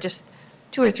 there were just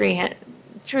two or three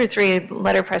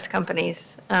letterpress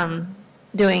companies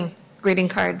doing greeting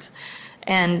cards,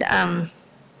 and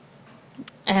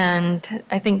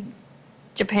I think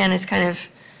Japan is kind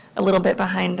of a little bit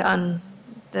behind on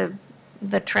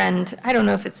the trend. I don't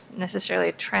know if it's necessarily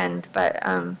a trend, but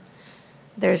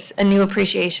there's a new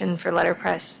appreciation for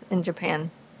letterpress in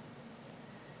Japan.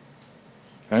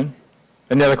 Okay.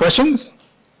 Any other questions?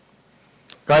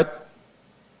 Go ahead.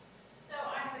 So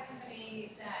I have a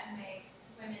company that makes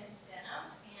women's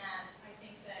denim, and I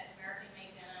think that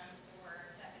American-made denim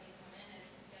for Japanese women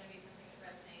is going to be something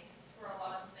that resonates for a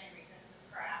lot of the same reasons of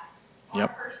craft. Our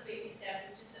first baby step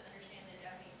is just to understand the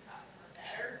Japanese customer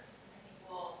better. I think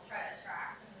we'll try to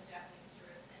attract some of the Japanese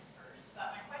tourists in first.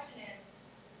 But my question is,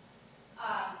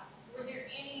 were there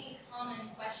any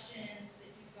common questions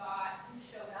that you got? Who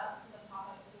showed up to the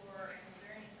pop-up store, and was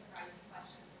there any surprising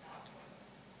questions about them?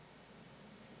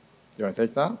 You want to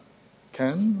take that?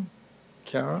 Ken?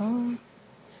 Kara?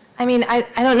 I mean, I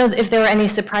don't know if there were any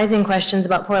surprising questions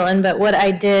about Portland, but what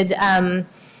I did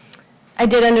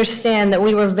understand that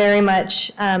we were very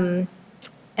much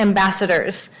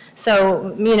ambassadors.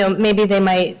 So, maybe they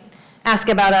might ask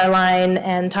about our line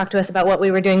and talk to us about what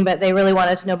we were doing, but they really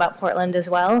wanted to know about Portland as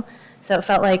well. So it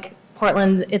felt like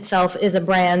Portland itself is a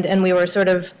brand, and we were sort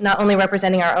of not only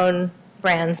representing our own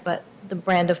brands, but the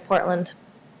brand of Portland.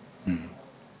 Mm.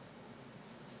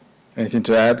 Anything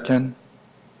to add, Ken?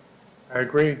 I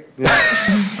agree. Yeah.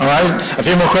 All right, a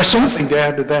few more questions? Nothing to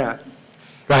add to that.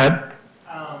 Go ahead.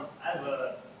 I have a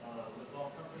lip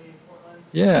balm company in Portland.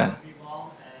 Yeah. Lip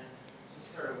balm, and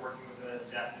just started working with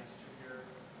a Japanese distributor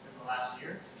in the last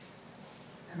year.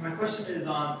 And my question is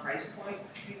on price point.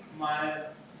 I think my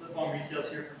lip balm retails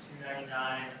here for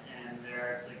 $2.99, and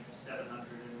there it's like 700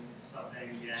 and something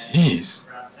yen. Jeez.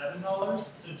 Around $7.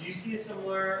 So do you see a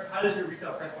similar? How does your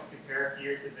retail price point compare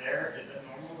here to there? Is that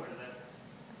normal, or is that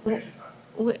something I should talk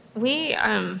about?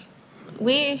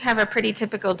 We have a pretty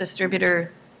typical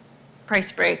distributor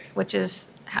price break, which is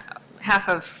half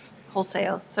of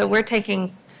wholesale. So we're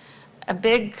taking a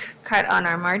big cut on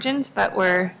our margins, but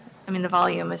the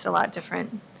volume is a lot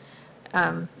different.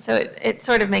 So it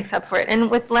sort of makes up for it. And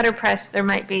with letterpress, there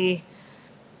might be,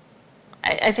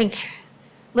 I think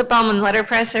lip balm and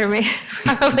letterpress are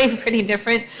probably pretty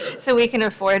different. So we can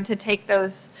afford to take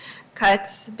those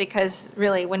cuts because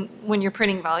really when you're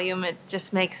printing volume, it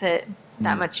just makes it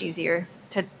that much easier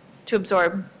to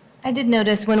absorb. I did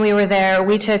notice when we were there,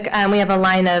 we have a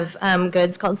line of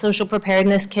goods called Social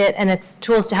Preparedness Kit, and it's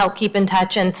tools to help keep in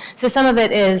touch. And so some of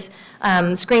it is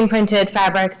screen printed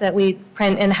fabric that we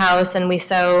print in-house, and we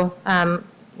sew,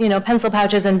 pencil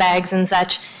pouches and bags and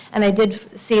such. And I did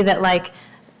see that,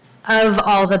 of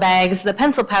all the bags, the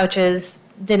pencil pouches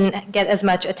didn't get as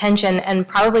much attention, and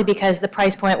probably because the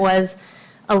price point was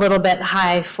a little bit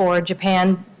high for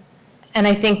Japan. And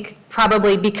I think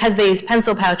probably because they use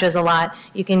pencil pouches a lot,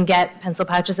 you can get pencil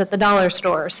pouches at the dollar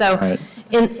store. So right.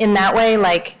 in that way,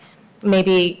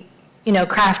 maybe,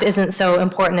 craft isn't so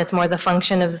important. It's more the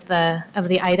function of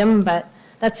the item. But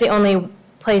that's the only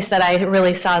place that I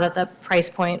really saw that the price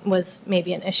point was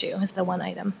maybe an issue, is the one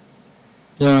item.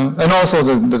 Yeah, and also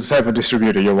the type of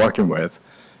distributor you're working with.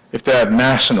 If they're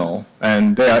national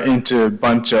and they are into a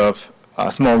bunch of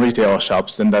small retail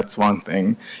shops, then that's one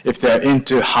thing. If they're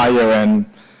into higher-end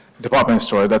department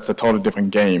store, that's a totally different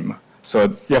game.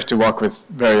 So you have to work with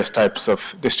various types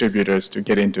of distributors to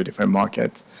get into different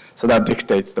markets. So that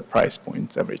dictates the price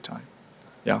points every time.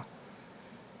 Yeah.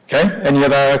 Okay, any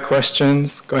other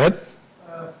questions? Go ahead.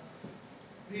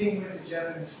 Being with the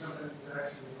Japanese company who's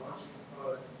actually launching the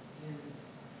product into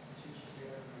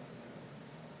Japan,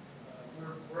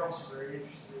 we're also very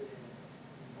interested in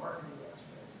the marketing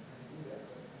aspect and do that.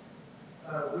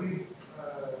 But we've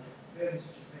been to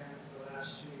Japan for the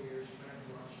last 2 years trying to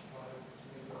launch the product.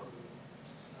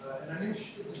 And I'm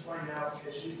interested to find out,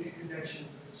 as you get connections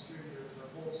with distributors or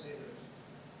wholesalers,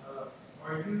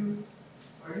 are you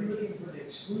looking for the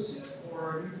exclusive, or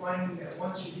are you finding that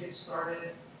once you get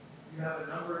started, you have a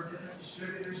number of different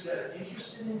distributors that are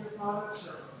interested in your products,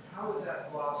 or how is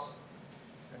that philosophy?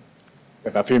 We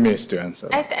have a few minutes to answer.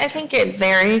 I think it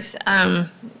varies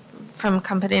from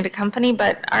company to company,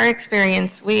 but our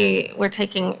experience, we're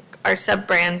taking our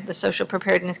sub-brand, the Social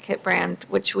Preparedness Kit brand,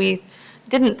 which we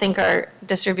didn't think our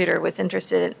distributor was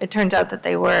interested in. It turns out that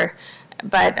they were.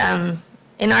 But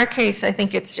in our case, I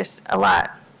think it's just a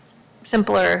lot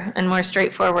simpler and more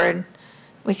straightforward.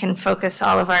 We can focus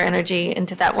all of our energy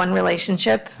into that one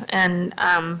relationship, and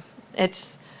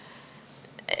it's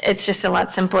just a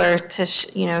lot simpler to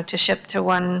ship to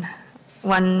one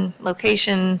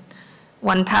location,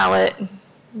 one pallet,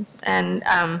 and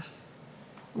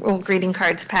greeting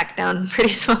cards packed down pretty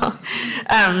small.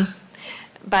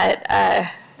 But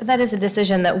that is a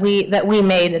decision that we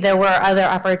made. There were other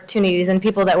opportunities and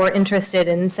people that were interested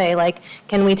in, say,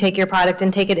 can we take your product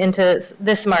and take it into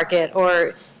this market,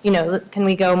 or can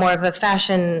we go more of a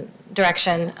fashion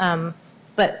direction?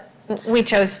 But we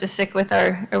chose to stick with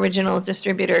our original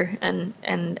distributor and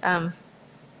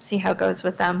see how it goes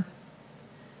with them.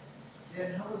 Yeah,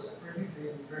 and how was it for you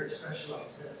being very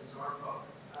specialized as our product?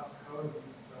 How have you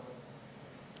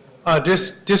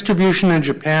felt? Distribution in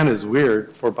Japan is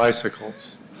weird for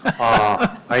bicycles.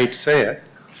 I hate to say it.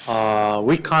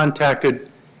 We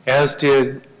contacted, as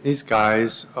did these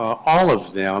guys, all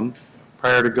of them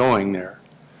prior to going there.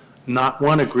 Not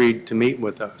one agreed to meet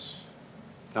with us.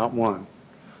 Not one.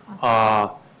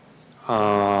 Well,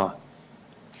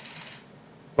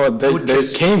 they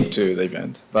came to the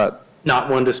event, but not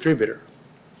one distributor.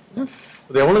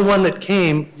 The only one that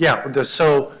came, yeah,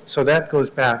 so that goes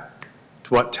back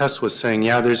to what Tess was saying.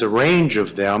 Yeah, there's a range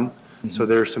of them. So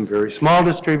there are some very small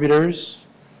distributors,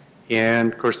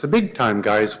 and of course the big time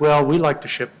guys, well, we like to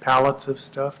ship pallets of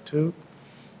stuff too.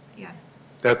 Yeah.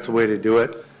 That's the way to do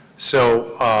it.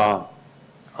 So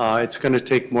it's going to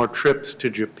take more trips to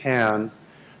Japan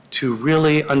to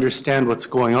really understand what's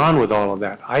going on with all of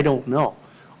that. I don't know.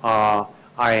 I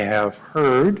have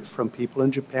heard from people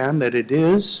in Japan that it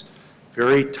is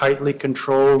very tightly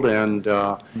controlled and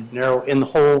narrow in the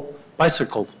whole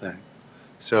bicycle thing.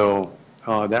 So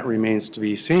that remains to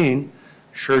be seen.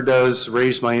 Sure does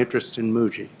raise my interest in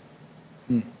Muji.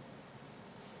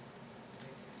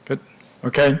 Good.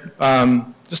 Okay.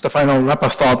 Just a final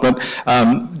wrap-up thought, but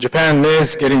Japan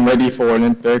is getting ready for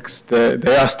Olympics.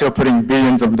 They are still putting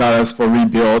billions of dollars for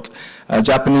rebuild.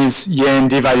 Japanese yen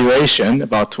devaluation,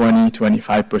 about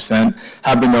 20–25%,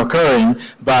 have been occurring,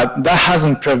 but that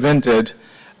hasn't prevented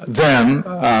them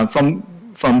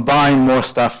from buying more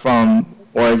stuff from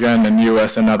Oregon and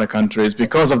US and other countries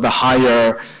because of the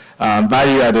higher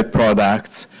value-added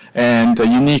products and the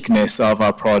uniqueness of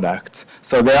our products.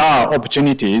 So there are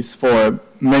opportunities for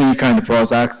many kind of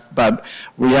products, but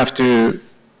we have to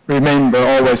remember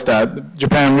always that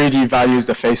Japan really values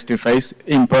the face-to-face,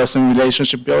 in-person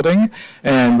relationship building,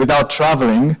 and without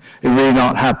traveling, it will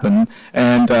not happen.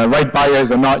 And right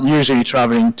buyers are not usually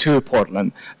traveling to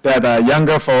Portland. That are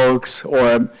younger folks,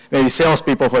 or maybe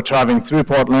salespeople for traveling through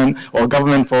Portland, or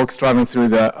government folks traveling through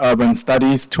the urban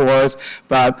studies tours,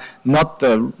 but not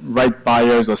the right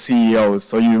buyers or CEOs.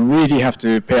 So you really have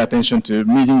to pay attention to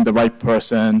meeting the right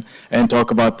person and talk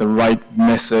about the right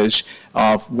message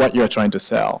of what you're trying to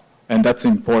sell. And that's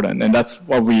important. And that's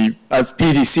what we, as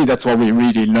PDC, that's what we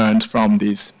really learned from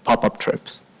these pop-up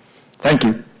trips. Thank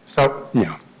you. So,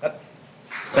 yeah.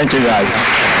 Thank you, guys.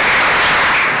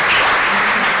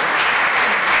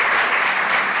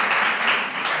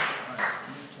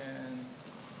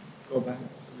 Go back.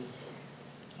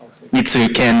 Mitsu,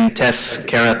 Ken, Tess,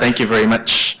 Kara, thank you very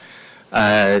much.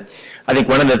 I think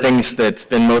one of the things that's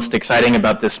been most exciting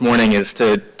about this morning is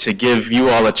to give you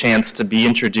all a chance to be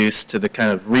introduced to the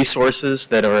kind of resources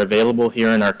that are available here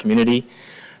in our community.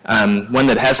 One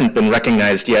that hasn't been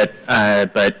recognized yet,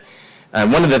 but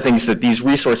one of the things that these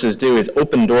resources do is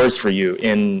open doors for you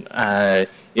in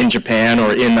Japan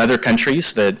or in other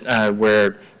countries that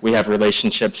where we have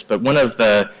relationships. But one of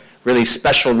the really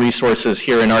special resources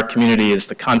here in our community is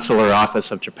the Consular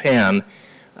Office of Japan,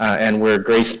 and we're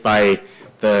graced by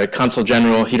the Consul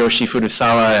General Hiroshi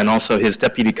Furusawa and also his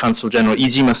Deputy Consul General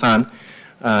Ijima-san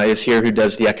is here, who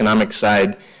does the economic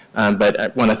side. But I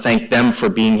want to thank them for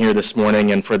being here this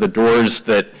morning and for the doors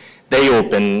that they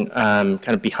open, kind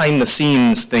of behind the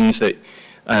scenes things that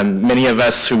many of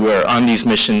us who are on these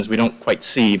missions, we don't quite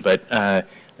see, but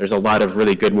there's a lot of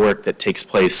really good work that takes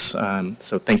place.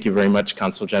 So thank you very much,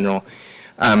 Consul General.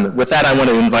 With that, I want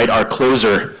to invite our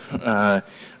closer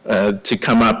to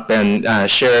come up and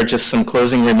share just some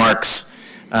closing remarks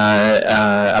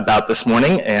about this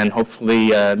morning and hopefully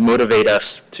motivate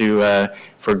us to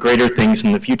for greater things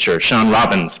in the future. Sean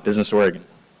Robbins, Business Oregon.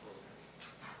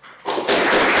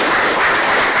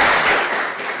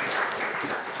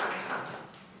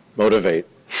 Motivate.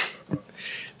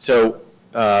 So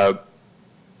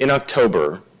in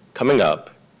October, coming up,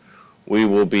 we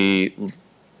will be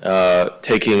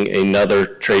taking another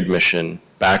trade mission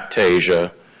back to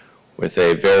Asia with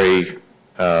a very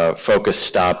focused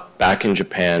stop back in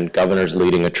Japan, governors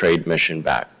leading a trade mission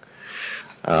back.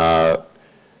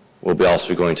 We'll be also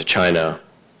be going to China,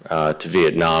 to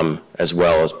Vietnam as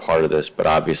well as part of this, but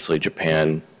obviously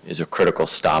Japan is a critical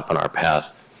stop on our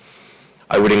path.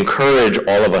 I would encourage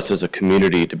all of us as a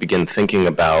community to begin thinking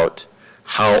about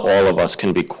how all of us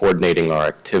can be coordinating our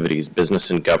activities, business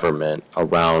and government,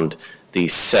 around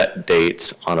these set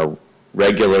dates on a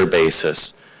regular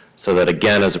basis, so that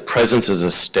again, as a presence as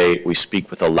a state, we speak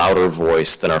with a louder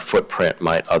voice than our footprint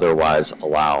might otherwise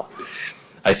allow.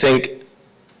 I think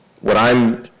what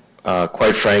I'm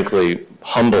quite frankly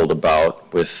humbled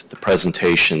about with the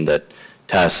presentation that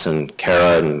Tess and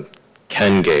Kara and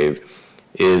Ken gave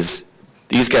is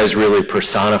these guys really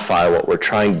personify what we're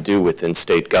trying to do within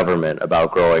state government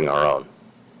about growing our own.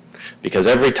 Because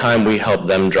every time we help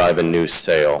them drive a new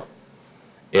sale,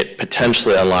 it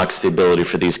potentially unlocks the ability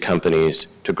for these companies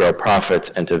to grow profits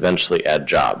and to eventually add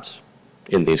jobs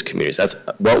in these communities. That's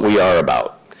what we are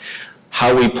about.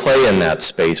 How we play in that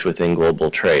space within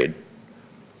global trade.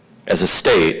 As a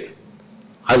state,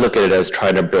 I look at it as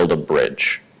trying to build a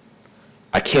bridge.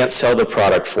 I can't sell the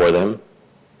product for them.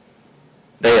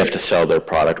 They have to sell their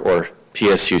product, or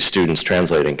PSU students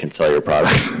translating can sell your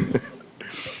product.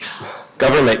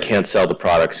 Government can't sell the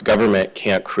products, government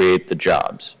can't create the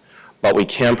jobs, but we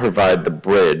can provide the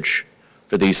bridge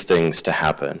for these things to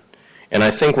happen. And I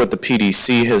think what the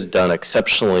PDC has done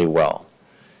exceptionally well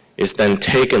is then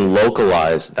take and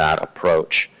localize that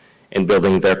approach in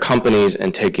building their companies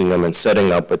and taking them and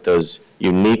setting up with those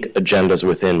unique agendas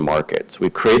within markets. We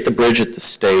create the bridge at the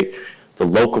state, the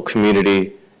local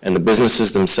community, and the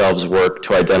businesses themselves work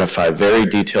to identify very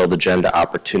detailed agenda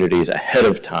opportunities ahead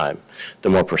of time. The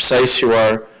more precise you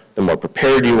are, the more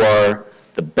prepared you are,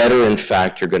 the better, in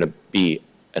fact, you're going to be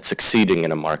at succeeding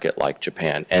in a market like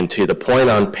Japan. And to the point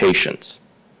on patience,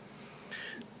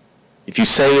 if you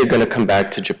say you're going to come back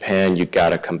to Japan, you got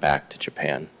to come back to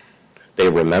Japan. They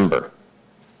remember.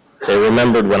 They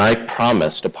remembered when I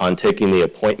promised upon taking the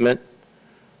appointment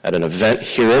at an event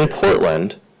here in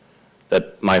Portland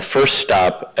that my first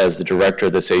stop as the director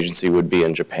of this agency would be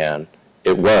in Japan.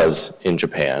 It was in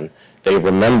Japan. They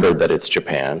remembered that it's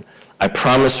Japan. I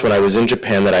promised when I was in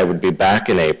Japan that I would be back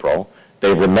in April.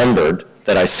 They remembered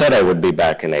that I said I would be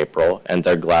back in April, and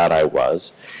they're glad I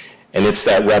was. And it's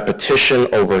that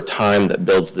repetition over time that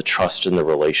builds the trust in the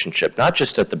relationship, not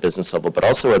just at the business level, but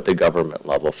also at the government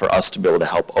level, for us to be able to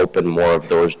help open more of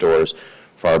those doors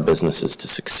for our businesses to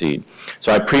succeed.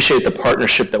 So I appreciate the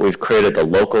partnership that we've created at the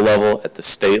local level, at the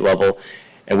state level,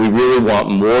 and we really want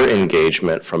more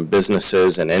engagement from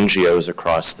businesses and NGOs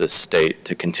across this state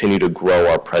to continue to grow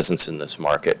our presence in this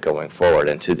market going forward.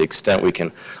 And to the extent we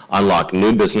can unlock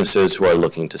new businesses who are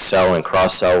looking to sell and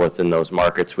cross-sell within those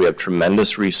markets, we have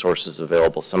tremendous resources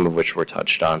available, some of which were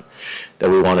touched on, that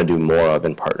we want to do more of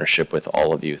in partnership with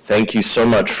all of you. Thank you so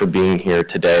much for being here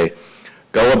today.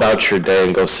 Go about your day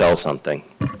and go sell something.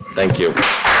 Thank you.